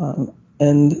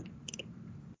 And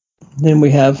then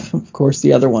we have, of course,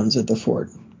 the other ones at the fort.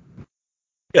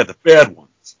 Yeah, the bad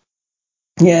ones.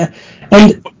 Yeah.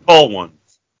 And tall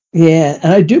ones. Yeah,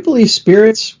 and I do believe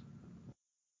spirits,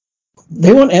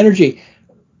 they want energy.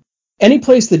 Any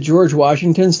place that George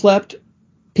Washington slept,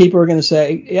 people are going to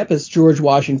say, yep, it's George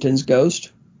Washington's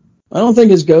ghost. I don't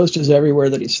think his ghost is everywhere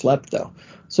that he slept, though.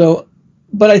 So,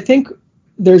 but I think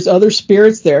there's other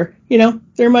spirits there.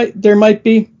 There might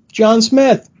be John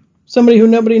Smith, somebody who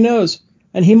nobody knows.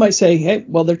 And he might say, hey,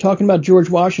 well, they're talking about George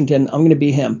Washington. I'm going to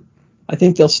be him. I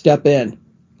think they'll step in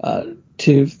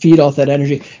to feed off that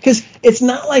energy. Because it's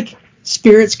not like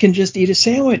spirits can just eat a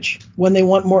sandwich when they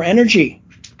want more energy,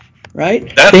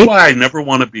 right? That's why I never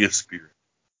want to be a spirit.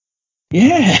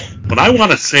 Yeah. When I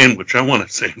want a sandwich, I want a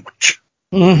sandwich.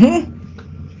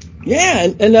 Mm-hmm. Yeah,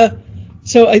 and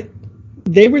so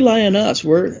they rely on us.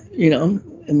 We're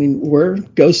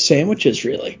ghost sandwiches,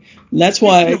 really. And that's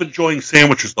why. Speaking of enjoying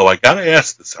sandwiches, though, I got to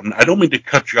ask this. I don't mean to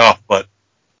cut you off, but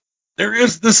there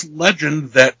is this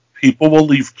legend that people will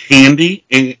leave candy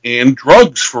and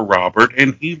drugs for Robert,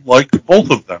 and he likes both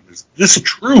of them. Is this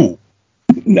true?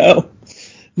 No.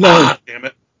 Ah, damn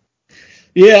it.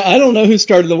 Yeah, I don't know who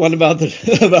started the one about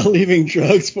leaving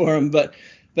drugs for him, but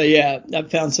yeah, I've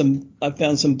found some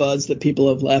buds that people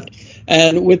have left.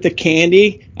 And with the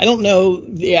candy, I don't know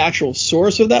the actual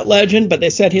source of that legend, but they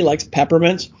said he likes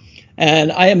peppermints.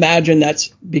 And I imagine that's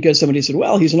because somebody said,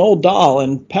 well, he's an old doll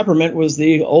and peppermint was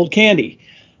the old candy.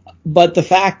 But the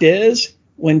fact is,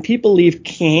 when people leave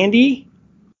candy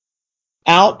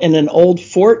out in an old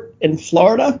fort in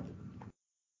Florida,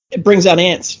 it brings out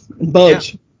ants and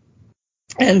bugs.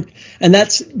 Yeah. And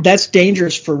that's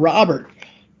dangerous for Robert.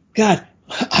 God,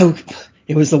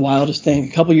 it was the wildest thing.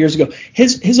 A couple years ago,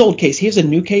 his old case, he has a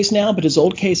new case now, but his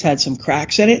old case had some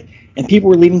cracks in it, and people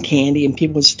were leaving candy, and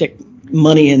people would stick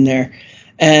money in there.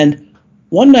 And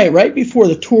one night, right before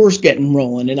the tour's getting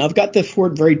rolling, and I've got the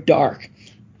fort very dark,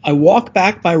 I walk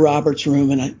back by Robert's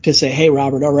room to say, hey,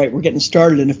 Robert, all right, we're getting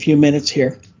started in a few minutes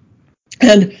here.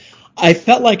 And I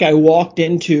felt like I walked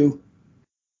into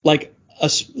like a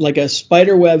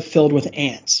spider web filled with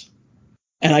ants.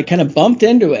 And I kind of bumped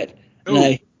into it.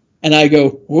 And I go,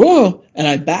 whoa, and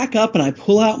I back up and I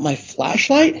pull out my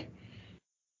flashlight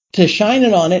to shine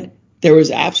it on it. There was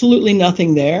absolutely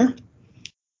nothing there.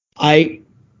 I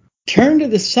turned to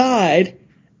the side,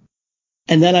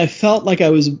 and then I felt like I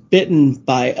was bitten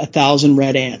by 1,000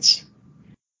 red ants.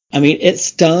 I mean, it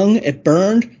stung, it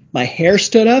burned, my hair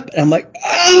stood up, and I'm like,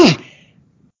 ah!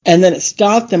 And then it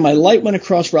stopped, and my light went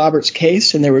across Robert's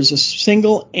case, and there was a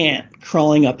single ant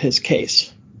crawling up his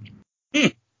case.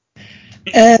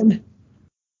 And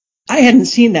I hadn't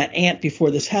seen that ant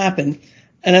before this happened,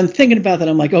 and I'm thinking about that.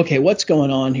 I'm like, okay, what's going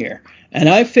on here? And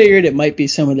I figured it might be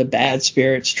some of the bad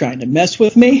spirits trying to mess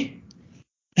with me.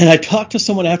 And I talked to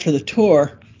someone after the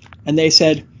tour, and they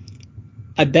said,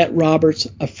 I bet Robert's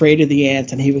afraid of the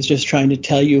ant, and he was just trying to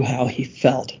tell you how he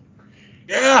felt.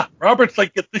 Yeah, Robert's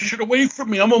like, get this shit away from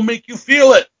me. I'm going to make you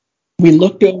feel it. We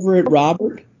looked over at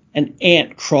Robert, an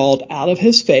ant crawled out of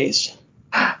his face,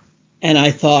 and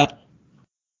I thought,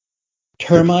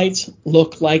 termites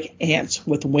look like ants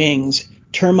with wings.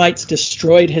 Termites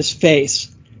destroyed his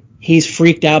face. He's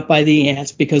freaked out by the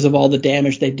ants because of all the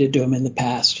damage they did to him in the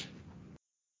past.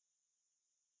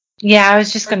 Yeah, I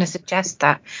was just going to suggest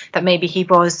that maybe he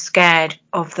was scared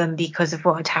of them because of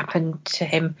what had happened to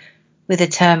him with the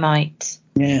termites.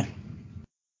 Yeah.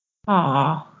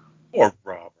 Aww. Poor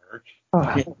Robert.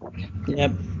 Oh.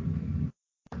 Yep.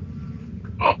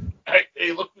 Oh,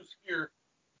 hey, look who's here,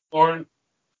 Lauren.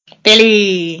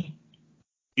 Billy.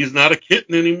 He's not a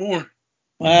kitten anymore.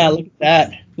 Wow, look at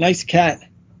that. Nice cat.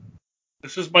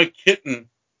 This is my kitten,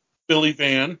 Billy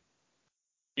Van.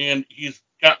 And he's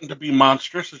gotten to be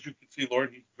monstrous, as you can see, Lauren.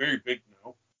 He's very big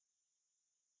now.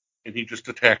 And he just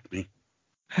attacked me.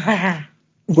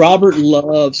 Robert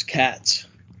loves cats.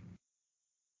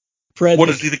 Fred, what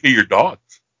does he think of your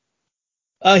dogs?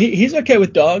 He's okay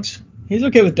with dogs. He's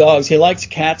okay with dogs. He likes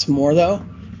cats more, though.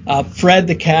 Fred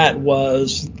the cat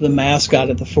was the mascot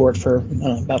at the fort for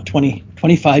about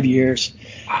 25 years.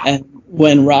 Wow. And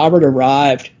when Robert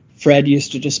arrived, Fred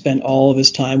used to just spend all of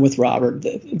his time with Robert.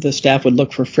 The staff would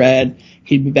look for Fred.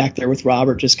 He'd be back there with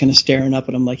Robert, just kind of staring up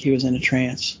at him like he was in a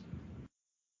trance.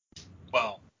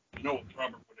 Well, you know what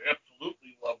Robert would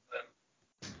absolutely love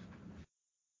then?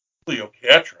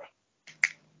 Cleopatra.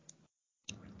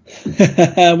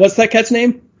 What's that cat's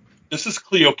name? This is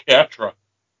Cleopatra.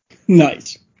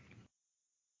 Nice.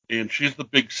 And she's the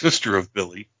big sister of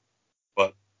Billy,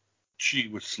 but she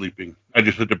was sleeping. I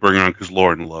just had to bring her on because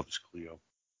Lauren loves Cleo.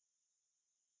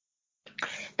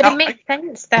 But it makes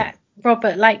sense that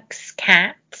Robert likes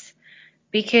cats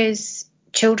because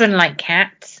children like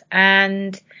cats,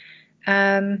 and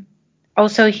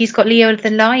also he's got Leo the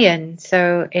lion,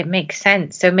 so it makes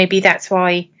sense. So maybe that's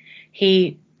why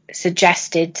he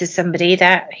suggested to somebody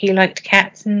that he liked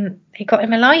cats and he got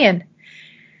him a lion.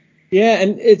 Yeah,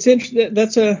 and it's interesting.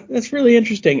 That's really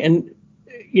interesting. And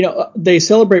they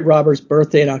celebrate Robert's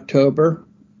birthday in October.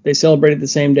 They celebrated the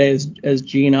same day as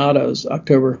Gene Otto's,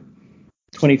 October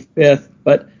 25th.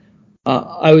 But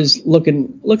I was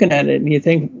looking at it, and you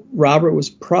think Robert was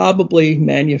probably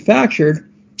manufactured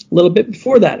a little bit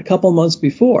before that, a couple months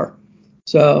before.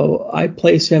 So I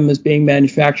place him as being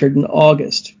manufactured in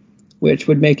August, which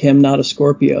would make him not a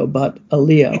Scorpio, but a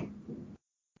Leo.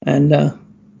 And so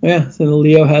the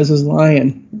Leo has his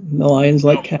lion. The lions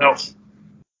like cats.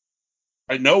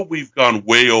 I know we've gone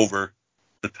way over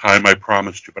the time I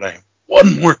promised you, but I have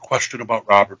one more question about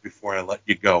Robert before I let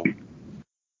you go.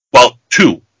 Well,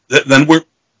 two. Then we're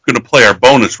going to play our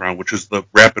bonus round, which is the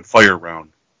rapid fire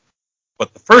round.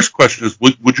 But the first question is,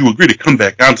 would you agree to come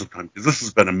back on sometime? Because this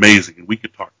has been amazing, and we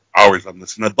could talk for hours on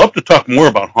this. And I'd love to talk more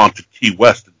about Haunted Key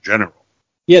West in general.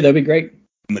 Yeah, that'd be great.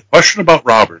 And the question about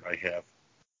Robert I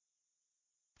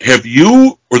have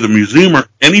you or the museum or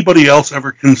anybody else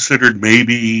ever considered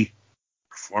maybe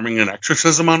performing an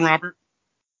exorcism on Robert?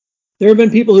 There have been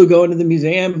people who go into the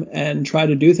museum and try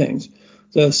to do things.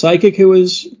 The psychic who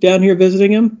was down here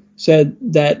visiting him said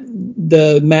that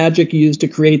the magic used to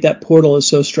create that portal is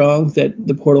so strong that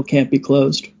the portal can't be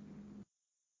closed.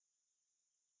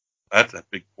 That's a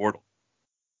big portal.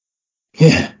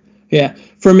 Yeah.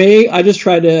 For me, I just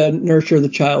try to nurture the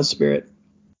child spirit.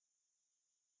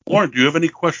 Lauren, do you have any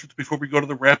questions before we go to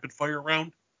the rapid fire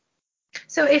round?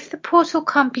 So if the portal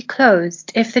can't be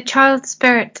closed, if the child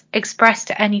spirit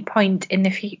expressed at any point in the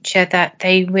future that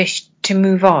they wish to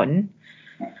move on,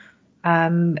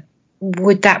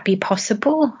 would that be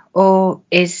possible? Or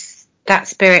is that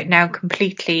spirit now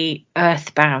completely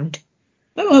earthbound?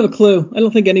 I don't have a clue. I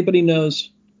don't think anybody knows.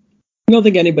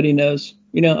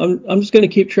 You know, I'm just going to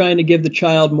keep trying to give the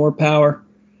child more power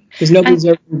because nobody's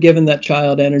ever given that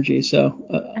child energy.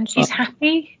 So. And she's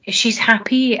happy? Is she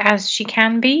happy as she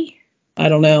can be? I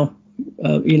don't know.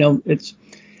 You know, it's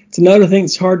another thing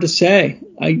that's hard to say.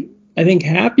 I think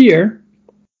happier.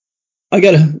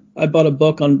 I bought a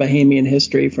book on Bahamian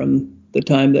history from the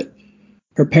time that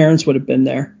her parents would have been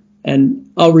there,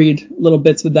 and I'll read little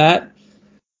bits of that.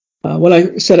 When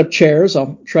I set up chairs,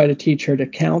 I'll try to teach her to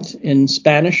count in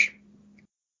Spanish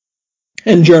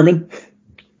and German.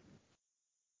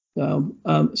 So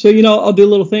you know, I'll do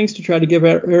little things to try to give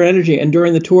her energy. And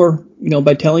during the tour, you know,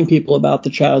 by telling people about the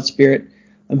child spirit,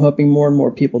 I'm hoping more and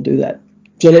more people do that.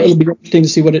 So it'll be interesting to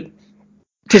see what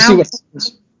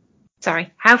happens.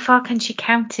 Sorry, how far can she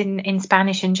count in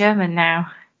Spanish and German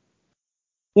now?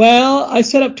 Well, I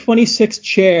set up 26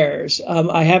 chairs.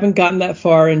 I haven't gotten that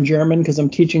far in German because I'm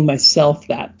teaching myself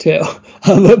that too.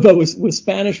 But with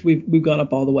Spanish, we've gone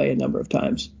up all the way a number of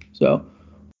times. So.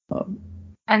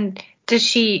 And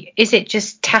is it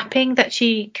just tapping that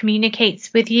she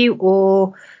communicates with you,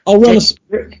 or? I run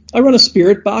a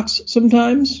spirit box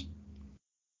sometimes.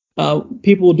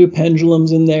 People will do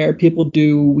pendulums in there. People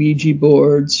do Ouija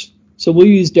boards. So we'll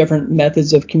use different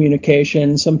methods of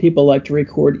communication. Some people like to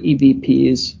record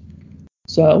EVPs.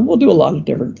 So we'll do a lot of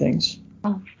different things.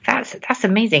 Oh, that's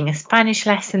amazing. A Spanish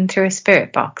lesson through a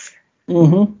spirit box.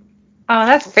 Mm-hmm. Oh,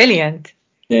 that's brilliant.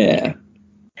 Yeah.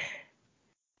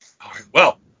 All right,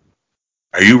 well,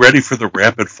 are you ready for the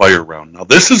rapid fire round? Now,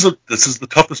 this is the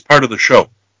toughest part of the show.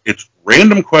 It's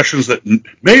random questions that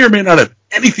may or may not have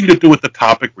anything to do with the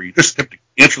topic, where you just have to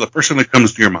answer the first thing that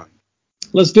comes to your mind.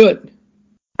 Let's do it.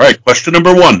 All right, question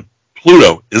number 1.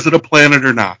 Pluto, is it a planet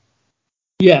or not?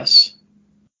 Yes.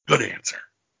 Good answer.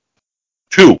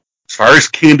 2, as far as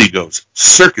candy goes,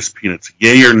 circus peanuts,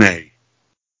 yay or nay?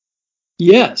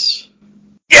 Yes.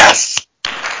 Yes!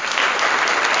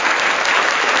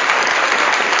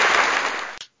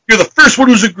 You're the first one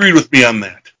who's agreed with me on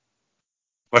that.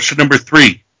 Question number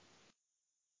 3.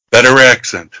 Better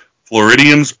accent,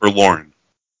 Floridians or Lauren?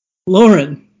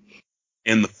 Lauren.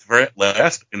 And the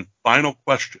last and final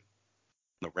question,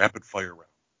 the rapid fire round.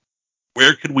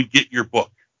 Where can we get your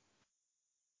book?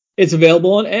 It's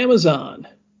available on Amazon.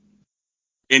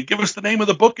 And give us the name of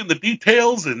the book and the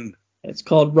details, and it's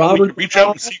called Robert. We can reach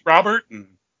out and see Robert.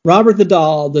 Robert the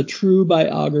Doll, the true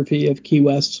biography of Key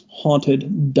West's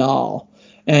haunted doll.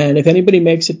 And if anybody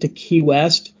makes it to Key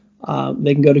West,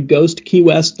 they can go to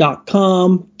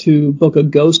ghostkeywest.com to book a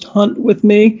ghost hunt with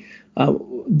me.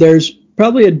 There's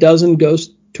probably a dozen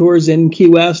ghost tours in Key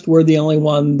West. We're the only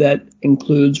one that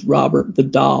includes Robert the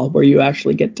Doll, where you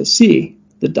actually get to see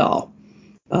the doll.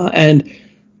 And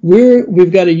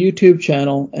we've got a YouTube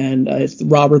channel, and it's the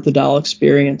Robert the Doll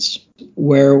Experience,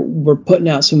 where we're putting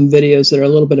out some videos that are a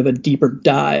little bit of a deeper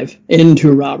dive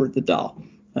into Robert the Doll.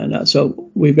 And so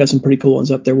we've got some pretty cool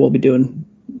ones up there. We'll be doing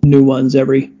new ones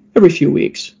every few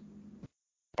weeks.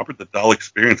 Robert the Doll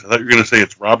Experience. I thought you were going to say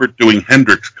it's Robert doing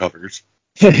Hendrix covers.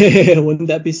 Wouldn't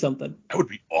that be something? That would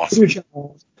be awesome.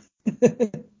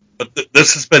 But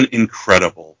this has been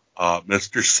incredible.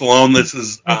 Mr. Sloan, this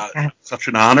is such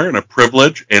an honor and a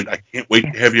privilege, and I can't wait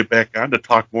to have you back on to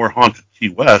talk more Haunted Key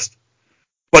West.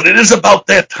 But it is about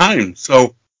that time,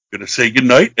 so Going to say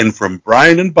goodnight, and from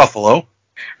Brian in Buffalo,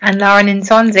 And Lauren in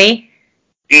Swansea.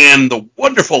 and the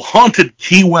wonderful haunted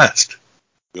Key West.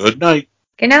 Good night.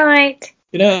 Good night.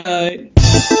 Good night.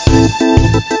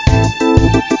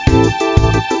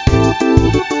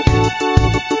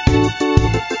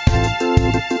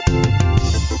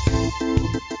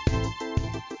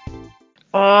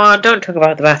 Oh, don't talk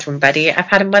about the bathroom, buddy. I've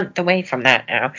had a month away from that now.